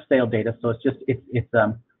point of sale data, so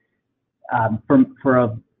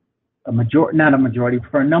for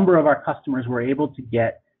a number of our customers, we're able to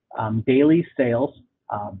get daily sales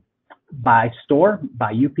by store,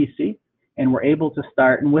 by UPC, and we're able to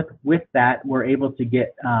start, and with that, we're able to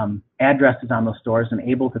get addresses on those stores and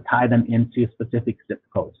able to tie them into specific zip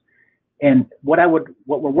codes. And what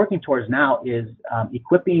we're working towards now is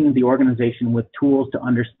equipping the organization with tools to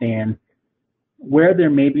understand where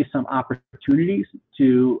there may be some opportunities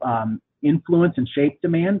to influence and shape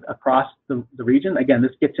demand across the region. Again,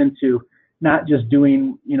 this gets into not just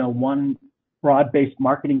doing one broad-based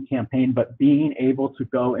marketing campaign, but being able to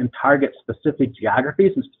go and target specific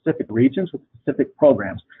geographies and specific regions with specific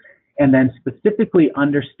programs, and then specifically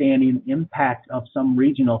understanding the impact of some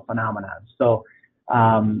regional phenomenon. So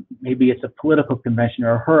maybe it's a political convention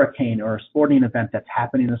or a hurricane or a sporting event that's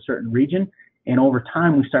happening in a certain region, and over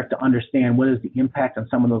time we start to understand what is the impact on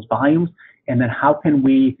some of those volumes, and then how can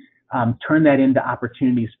we turn that into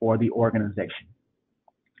opportunities for the organization,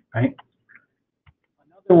 right?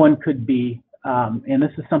 Another one could be, and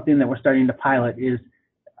this is something that we're starting to pilot, is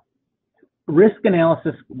risk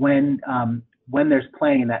analysis when there's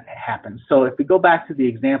planning that happens. So if we go back to the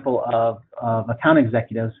example of account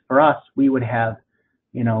executives, for us, we would have,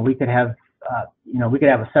 we could have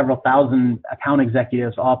several thousand account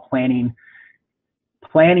executives all planning,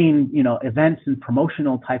 events and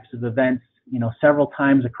promotional types of events, several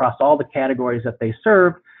times across all the categories that they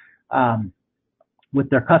serve with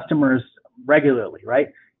their customers regularly, right?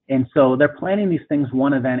 And so they're planning these things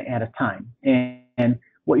one event at a time. And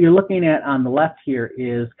what you're looking at on the left here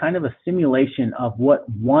is kind of a simulation of what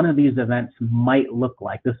one of these events might look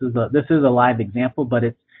like. This is a live example, but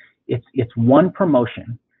it's one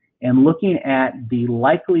promotion, and looking at the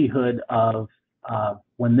likelihood of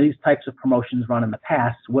when these types of promotions run in the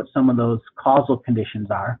past, what some of those causal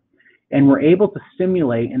conditions are. And we're able to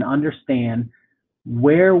simulate and understand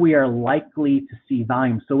where we are likely to see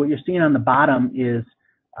volume. So what you're seeing on the bottom is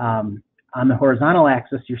on the horizontal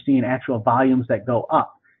axis, you're seeing actual volumes that go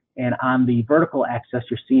up. And on the vertical axis,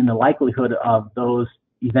 you're seeing the likelihood of those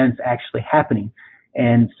events actually happening.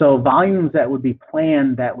 And so volumes that would be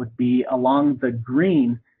planned that would be along the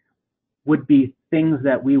green would be things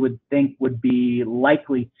that we would think would be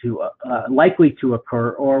likely to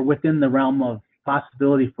occur or within the realm of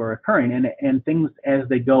possibility for occurring, and things as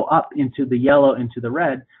they go up into the yellow, into the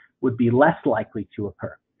red, would be less likely to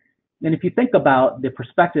occur. And if you think about the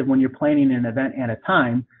perspective when you're planning an event at a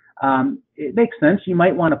time, it makes sense. You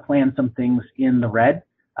might want to plan some things in the red.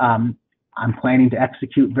 I'm planning to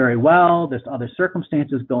execute very well. There's other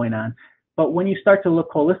circumstances going on. But when you start to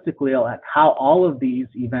look holistically at how all of these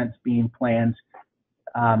events being planned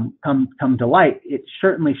come to light, it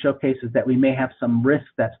certainly showcases that we may have some risk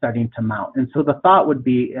that's starting to mount. And so the thought would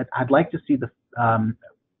be, I'd like to see the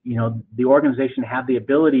organization have the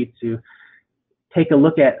ability to take a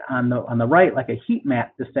look at on the right, like a heat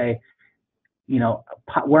map, to say,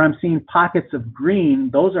 where I'm seeing pockets of green,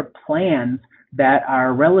 those are plans that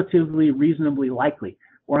are relatively reasonably likely.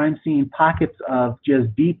 Where I'm seeing pockets of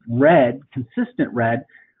just deep red, consistent red,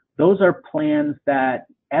 those are plans that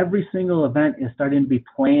every single event is starting to be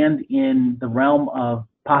planned in the realm of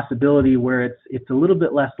possibility where it's a little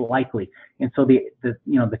bit less likely. And so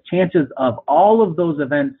the chances of all of those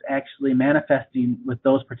events actually manifesting with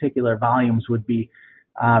those particular volumes would be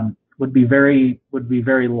very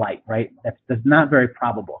light, right? That's not very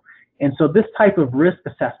probable. And so this type of risk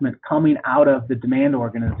assessment coming out of the demand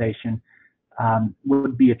organization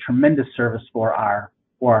would be a tremendous service for our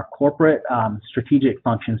corporate strategic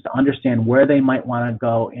functions to understand where they might want to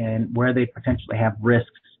go and where they potentially have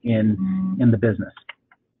risks in the business.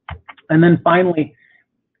 And then finally,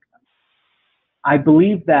 I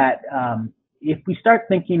believe that if we start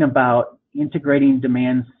thinking about integrating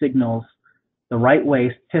demand signals the right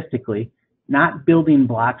way statistically, not building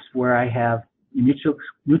blocks where I have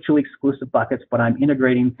mutually exclusive buckets, but I'm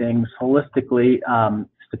integrating things holistically,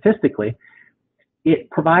 statistically,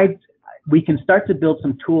 we can start to build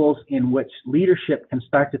some tools in which leadership can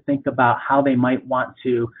start to think about how they might want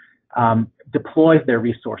to deploy their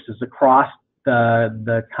resources across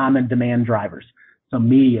the common demand drivers. So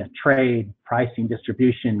media, trade, pricing,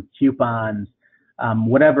 distribution, coupons,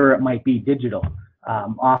 whatever it might be, digital,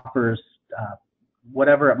 offers,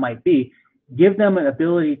 whatever it might be. Give them an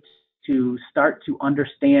ability to start to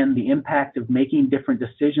understand the impact of making different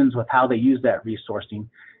decisions with how they use that resourcing.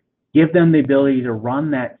 Give them the ability to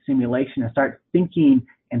run that simulation and start thinking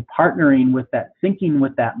and partnering with that, thinking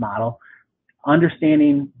with that model,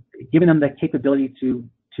 understanding, giving them the capability to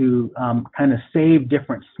kind of save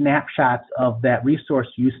different snapshots of that resource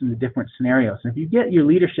use in the different scenarios. And if you get your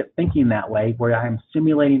leadership thinking that way, where I'm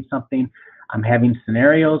simulating something, I'm having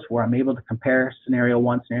scenarios where I'm able to compare scenario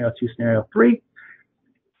 1, scenario 2, scenario 3,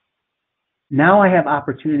 now I have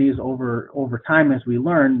opportunities over time as we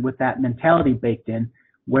learn with that mentality baked in,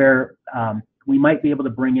 where we might be able to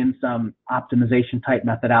bring in some optimization type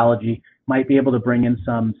methodology, might be able to bring in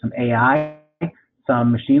some AI,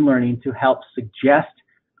 some machine learning to help suggest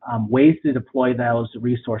ways to deploy those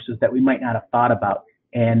resources that we might not have thought about,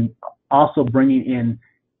 and also bringing in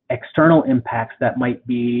external impacts that might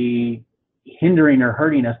be hindering or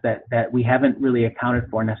hurting us that we haven't really accounted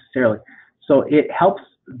for necessarily. So it helps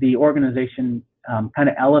the organization kind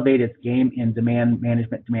of elevate its game in demand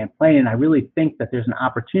management, demand planning. And I really think that there's an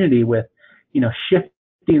opportunity with,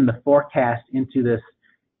 shifting the forecast into this,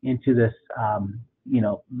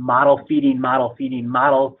 model feeding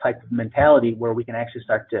type of mentality, where we can actually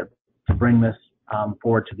start to bring this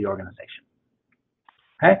forward to the organization.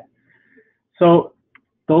 Okay, so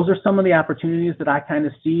those are some of the opportunities that I kind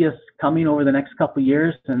of see us coming over the next couple of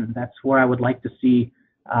years, and that's where I would like to see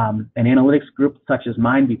an analytics group such as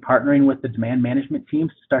mine be partnering with the demand management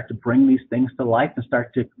teams to start to bring these things to life and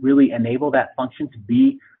start to really enable that function to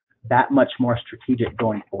be that much more strategic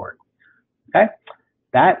going forward. Okay,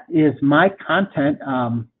 that is my content.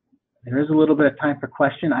 There is a little bit of time for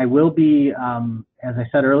question. I will be, as I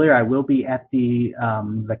said earlier, I will be at the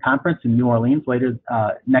conference in New Orleans later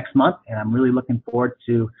next month, and I'm really looking forward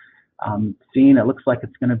to seeing. It looks like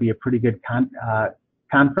it's going to be a pretty good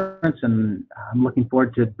conference, and I'm looking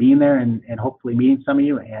forward to being there and hopefully meeting some of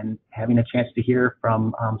you and having a chance to hear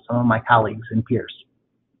from some of my colleagues and peers.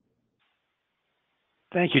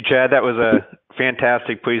 Thank you, Chad. That was a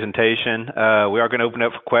fantastic presentation. We are going to open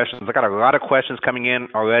up for questions. I got a lot of questions coming in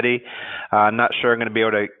already. I'm not sure I'm going to be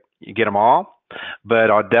able to get them all,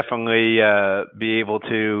 but I'll definitely be able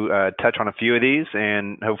to touch on a few of these,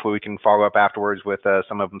 and hopefully we can follow up afterwards with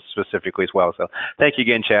some of them specifically as well. So thank you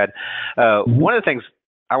again, Chad. One of the things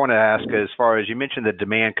I want to ask, as far as you mentioned the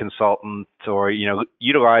demand consultant, or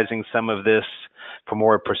utilizing some of this for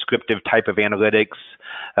more prescriptive type of analytics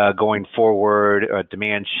going forward,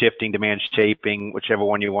 demand shifting, demand shaping, whichever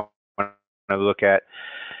one you want to look at.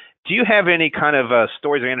 Do you have any kind of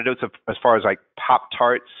stories or anecdotes as far as like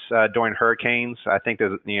Pop-Tarts during hurricanes? I think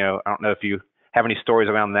there's, I don't know if you have any stories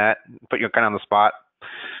around that. Put you kind of on the spot.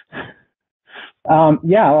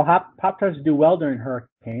 Yeah, well, Pop-Tarts do well during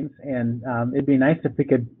hurricanes, and it'd be nice if we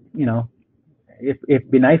could,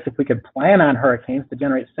 it'd be nice if we could plan on hurricanes to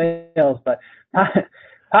generate sales, but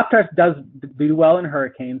Pop-Tarts does do well in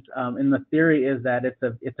hurricanes. And the theory is that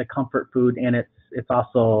it's a comfort food, and it's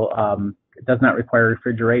also it does not require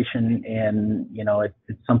refrigeration, and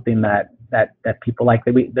it's something that people like.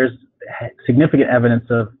 There's significant evidence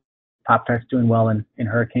of Pop-Tarts doing well in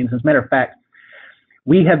hurricanes. As a matter of fact,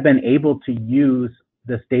 we have been able to use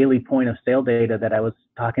this daily point of sale data that I was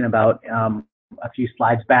talking about a few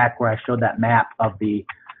slides back, where I showed that map of the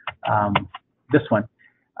this one.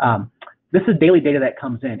 This is daily data that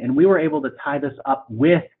comes in, and we were able to tie this up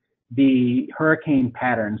with the hurricane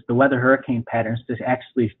patterns, the weather hurricane patterns, to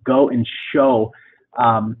actually go and show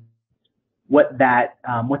what that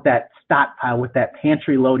stockpile, what that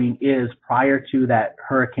pantry loading is prior to that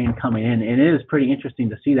hurricane coming in. And it is pretty interesting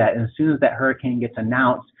to see that. And as soon as that hurricane gets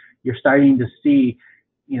announced, you're starting to see,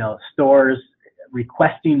 stores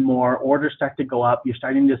requesting more, orders start to go up. You're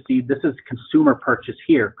starting to see, this is consumer purchase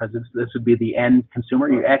here, because this would be the end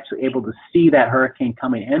consumer. You're actually able to see that hurricane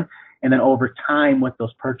coming in, and then over time what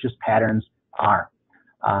those purchase patterns are.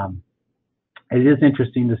 It is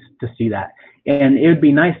interesting to see that. And it would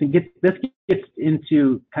be nice, and this gets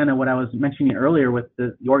into kind of what I was mentioning earlier with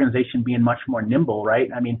the organization being much more nimble, right?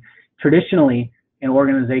 I mean, traditionally, an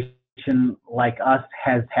organization like us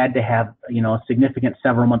has had to have, a significant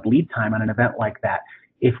several-month lead time on an event like that.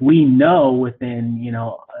 If we know within,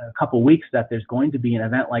 a couple weeks that there's going to be an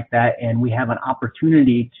event like that, and we have an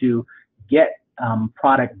opportunity to get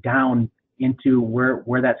product down into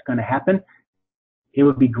where that's going to happen, it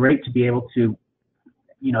would be great to be able to,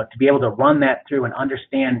 run that through and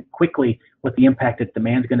understand quickly what the impact that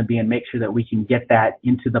demand is going to be, and make sure that we can get that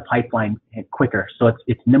into the pipeline quicker. So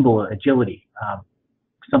it's nimble agility,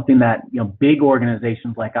 something that big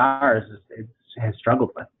organizations like ours has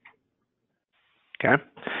struggled with. Okay.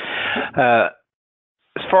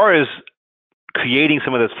 As far as creating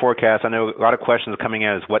some of those forecasts, I know a lot of questions are coming in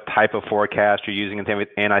as what type of forecast you're using,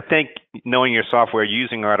 and I think knowing your software, you're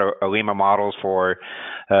using a lot of ALIMA models for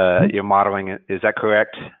your modeling. Is that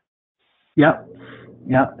correct? Yep.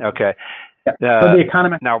 Yep. Okay. Yep. For the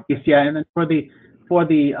economic now, yeah, and then for the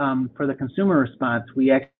consumer response,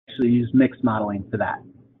 we actually use mixed modeling for that.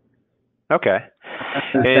 Okay.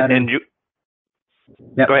 And you,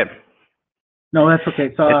 yep. Go ahead. No, that's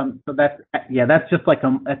okay. So so that's just like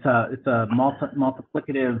it's a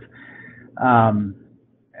multiplicative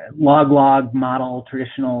log model,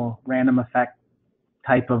 traditional random effect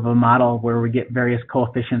type of a model where we get various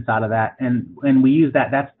coefficients out of that, and we use that.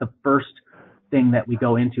 That's the first thing that we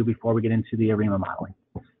go into before we get into the ARIMA modeling.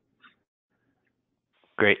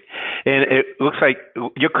 Great. And it looks like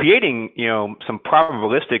you're creating, some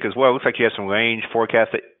probabilistic as well. It looks like you have some range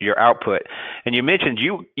forecast at your output. And you mentioned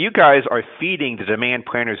you guys are feeding the demand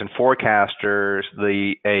planners and forecasters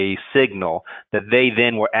a signal that they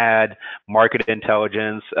then will add market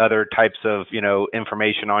intelligence, other types of,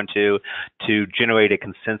 information onto to generate a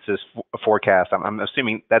consensus forecast. I'm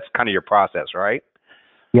assuming that's kind of your process, right?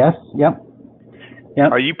 Yes. Yep. Yep.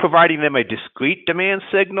 Are you providing them a discrete demand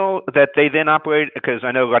signal that they then operate? Because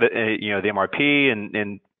I know a lot of, the MRP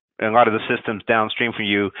and a lot of the systems downstream from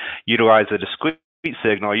you utilize a discrete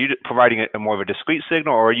signal. Are you providing a more of a discrete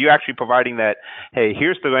signal, or are you actually providing that, hey,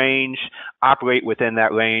 here's the range, operate within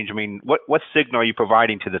that range? I mean, what signal are you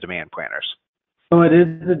providing to the demand planners? So it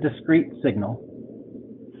is a discrete signal.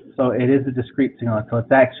 So it is a discrete signal. So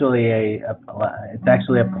it's actually a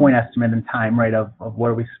point estimate in time, right, of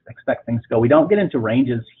where we expect things to go. We don't get into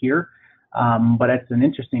ranges here, but it's an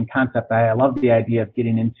interesting concept. I love the idea of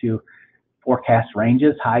getting into forecast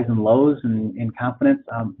ranges, highs and lows, and confidence.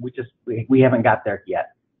 We haven't got there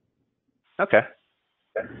yet. Okay.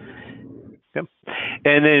 Good.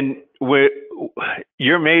 And then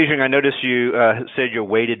you're measuring. I noticed you said your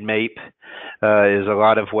weighted MAPE is a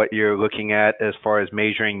lot of what you're looking at as far as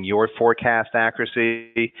measuring your forecast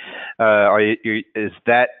accuracy. Is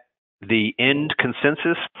that the end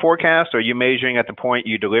consensus forecast? Or are you measuring at the point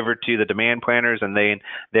you deliver to the demand planners and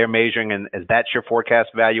they're measuring, and is that your forecast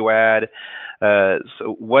value add?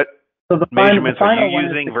 So what measurements are you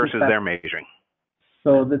using versus they're measuring?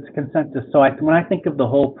 So that's consensus. So when I think of the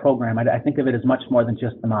whole program, I think of it as much more than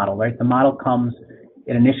just the model, right? The model comes,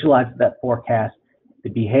 it initializes that forecast. The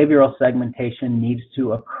behavioral segmentation needs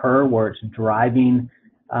to occur where it's driving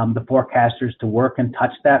the forecasters to work and touch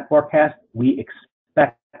that forecast. We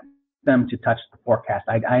expect them to touch the forecast.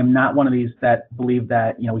 I am not one of these that believe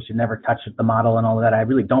that we should never touch the model and all of that. I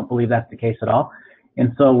really don't believe that's the case at all.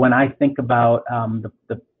 And so when I think about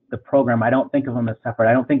the program, I don't think of them as separate.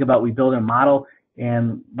 I don't think about we build a model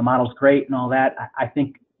and the model's great and all that. I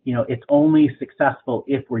think it's only successful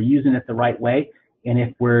if we're using it the right way, and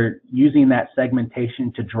if we're using that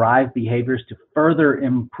segmentation to drive behaviors to further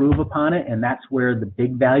improve upon it. And that's where the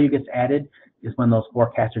big value gets added, is when those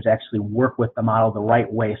forecasters actually work with the model the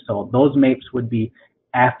right way. So those MAPEs would be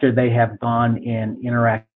after they have gone and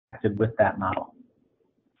interacted with that model.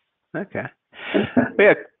 Okay.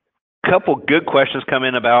 Yeah. Couple good questions come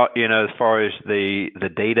in about, as far as the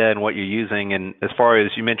data and what you're using, and as far as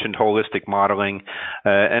you mentioned holistic modeling,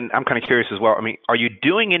 and I'm kind of curious as well. I mean, are you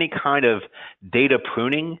doing any kind of data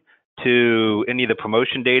pruning to any of the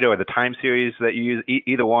promotion data or the time series that you use,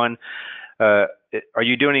 either one? Are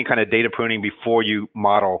you doing any kind of data pruning before you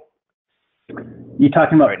model? You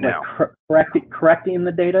talking about right now? Correcting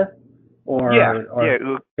the data, or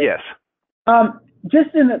yes.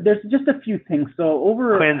 There's just a few things. So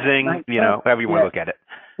cleansing, however you want to look at it.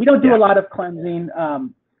 We don't do a lot of cleansing.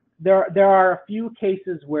 There are a few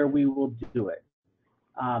cases where we will do it.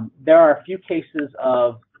 There are a few cases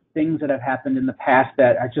of things that have happened in the past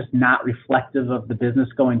that are just not reflective of the business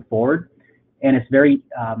going forward, and it's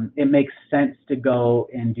it makes sense to go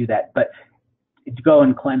and do that, but to go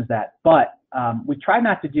and cleanse that. But we try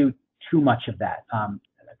not to do too much of that. A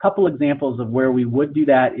couple examples of where we would do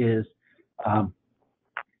that is,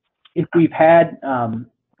 if we've had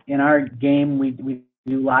in our game, we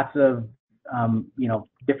do lots of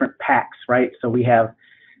different packs, right? So we have,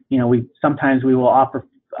 sometimes we will offer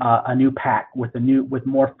a new pack with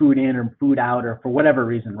more food in or food out, or for whatever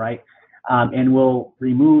reason, right? And we'll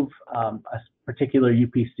remove a particular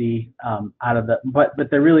UPC out of but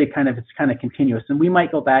they're really it's kind of continuous, and we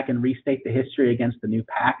might go back and restate the history against the new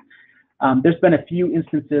pack. There's been a few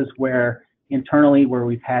instances where internally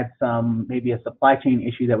we've had maybe a supply chain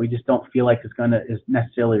issue that we just don't feel like is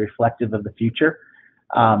necessarily reflective of the future,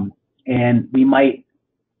 and we might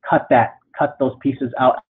cut those pieces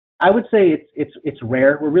out I would say it's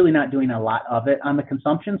rare. We're really not doing a lot of it. On the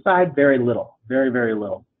consumption side, very little, very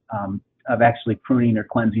little of actually pruning or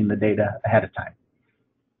cleansing the data ahead of time.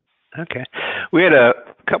 Okay. We had a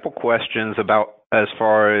couple questions about, as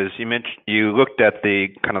far as you mentioned, you looked at the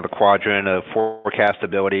kind of the quadrant of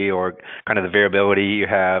forecastability or kind of the variability you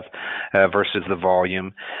have versus the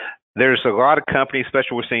volume. There's a lot of companies,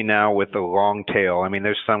 especially we're seeing now with the long tail. I mean,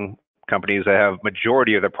 there's some companies that have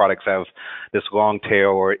majority of their products have this long tail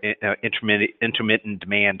or intermittent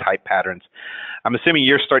demand type patterns. I'm assuming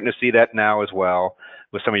you're starting to see that now as well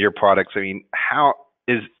with some of your products. I mean, how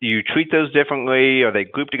do you treat those differently? Are they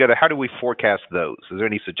grouped together? How do we forecast those? Is there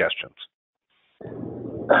any suggestions?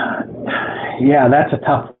 Yeah, that's a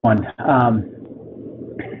tough one.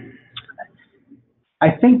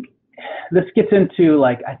 I think this gets into,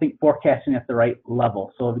 like, I think forecasting at the right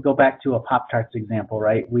level. So if we go back to a Pop-Tarts example,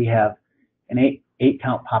 right? We have an eight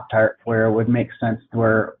count Pop-Tart where it would make sense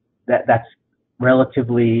where that's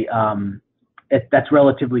relatively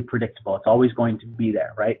predictable. It's always going to be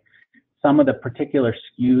there, right? Some of the particular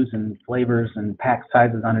SKUs and flavors and pack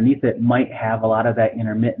sizes underneath it might have a lot of that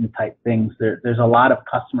intermittent type things. There's a lot of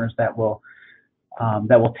customers that will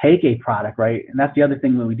take a product, right? And that's the other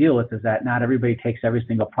thing that we deal with, is that not everybody takes every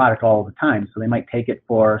single product all the time. So they might take it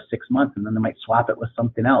for 6 months and then they might swap it with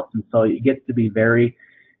something else. And so it gets to be very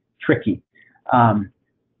tricky.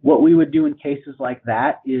 What we would do in cases like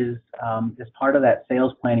that is, as part of that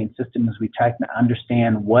sales planning system, is we try to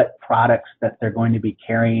understand what products that they're going to be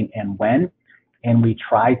carrying and when, and we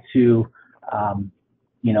try to,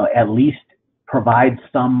 at least provide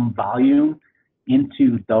some volume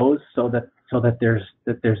into those so that there's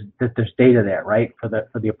data there, right, for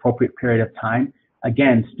the appropriate period of time.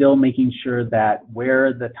 Again, still making sure that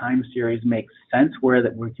where the time series makes sense, where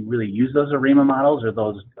that we can really use those ARIMA models or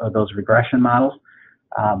those regression models.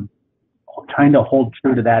 Trying to hold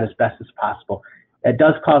true to that as best as possible. It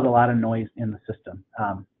does cause a lot of noise in the system,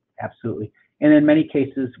 absolutely. And in many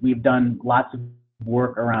cases, we've done lots of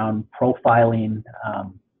work around profiling,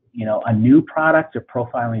 a new product or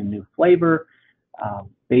profiling a new flavor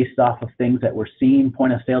based off of things that we're seeing.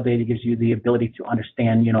 Point of sale data gives you the ability to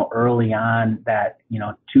understand, early on that,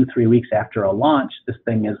 2-3 weeks after a launch, this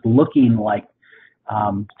thing is looking like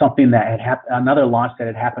something that had happened, another launch that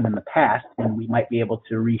had happened in the past, and we might be able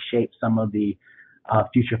to reshape some of the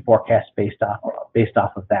future forecasts based off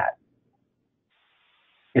of that.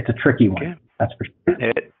 It's a tricky one, okay. That's for sure.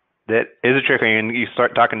 That is a tricky, and you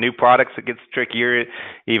start talking new products, it gets trickier.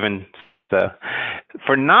 Even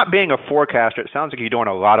for not being a forecaster, it sounds like you're doing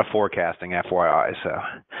a lot of forecasting, FYI. So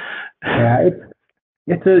yeah,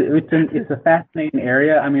 it's a fascinating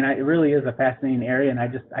area. I mean, it really is a fascinating area, and I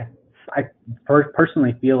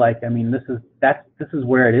personally feel like, I mean, this is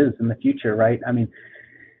where it is in the future, right? I mean,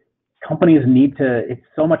 companies need to, it's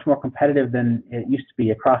so much more competitive than it used to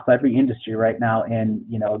be across every industry right now. And,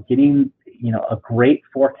 getting, a great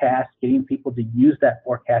forecast, getting people to use that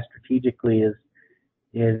forecast strategically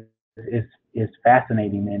is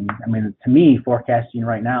fascinating. And I mean, to me, forecasting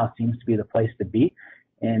right now seems to be the place to be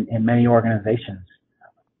in many organizations.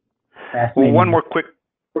 Fascinating. Well, one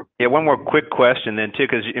more quick question then too,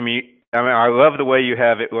 because I love the way you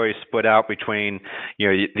have it where you split out between,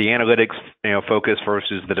 the analytics, focus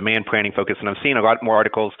versus the demand planning focus. And I've seen a lot more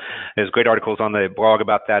articles. There's great articles on the blog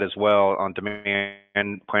about that as well on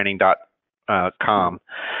demandplanning.com.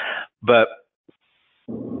 But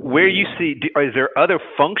where you see, is there other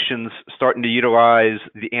functions starting to utilize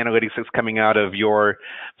the analytics that's coming out of your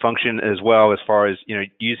function as well, as far as,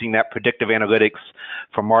 using that predictive analytics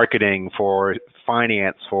for marketing, for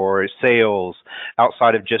finance, for sales,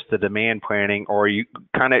 outside of just the demand planning, or are you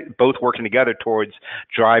kind of both working together towards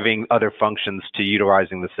driving other functions to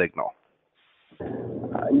utilizing the signal?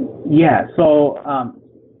 Yeah, so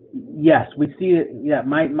yes, we see it. Yeah,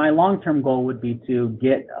 my long-term goal would be to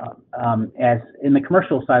get, as in the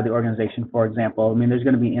commercial side of the organization, for example, I mean, there's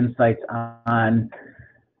going to be insights on,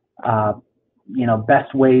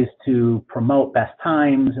 best ways to promote best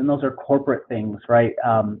times, and those are corporate things, right?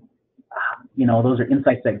 Those are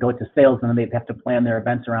insights that go to sales, and then they have to plan their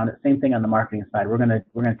events around it. Same thing on the marketing side. We're gonna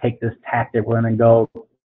take this tactic. We're gonna go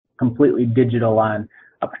completely digital on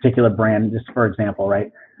a particular brand, just for example,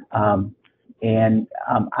 right? I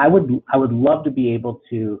would love to be able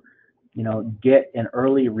to, get an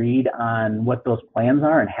early read on what those plans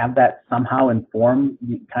are and have that somehow inform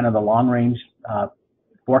kind of the long range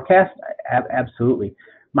forecast. Absolutely.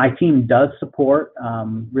 My team does support,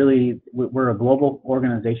 really, we're a global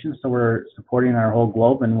organization, so we're supporting our whole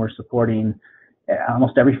globe, and we're supporting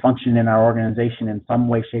almost every function in our organization in some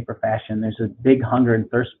way, shape, or fashion. There's a big hunger and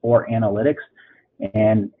thirst for analytics.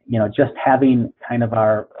 And, just having kind of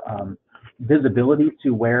our visibility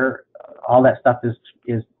to where all that stuff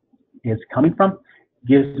is coming from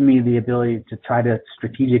gives me the ability to try to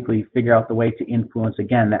strategically figure out the way to influence,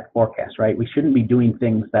 again, that forecast, right? We shouldn't be doing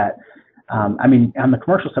things that, on the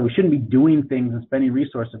commercial side, we shouldn't be doing things and spending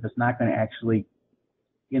resources if it's not going to actually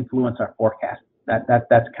influence our forecast.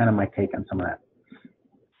 That's kind of my take on some of that.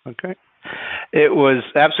 Okay. It was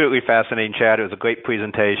absolutely fascinating, Chad. It was a great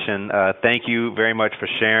presentation. Thank you very much for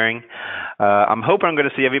sharing. I'm hoping I'm going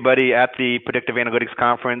to see everybody at the Predictive Analytics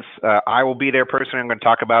Conference. I will be there personally. I'm going to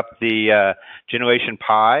talk about the Generation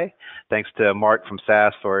Pi. Thanks to Mark from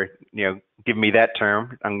SAS for giving me that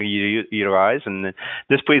term. I'm going to utilize. And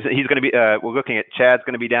he's going to be. We're looking at Chad's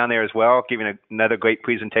going to be down there as well, giving another great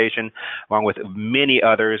presentation, along with many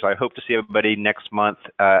others. I hope to see everybody next month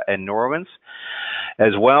in New Orleans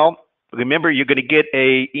as well. Remember, you're going to get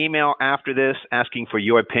an email after this asking for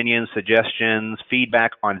your opinions, suggestions,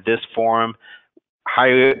 feedback on this forum.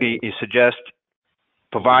 Highly suggest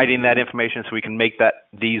providing that information so we can make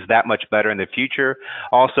these that much better in the future.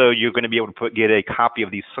 Also, you're going to be able to get a copy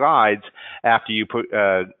of these slides after you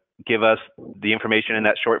give us the information in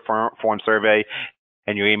that short form survey,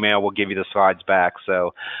 and your email will give you the slides back.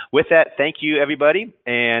 So with that, thank you, everybody,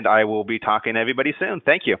 and I will be talking to everybody soon.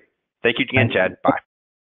 Thank you. Thank you again, Chad. Bye.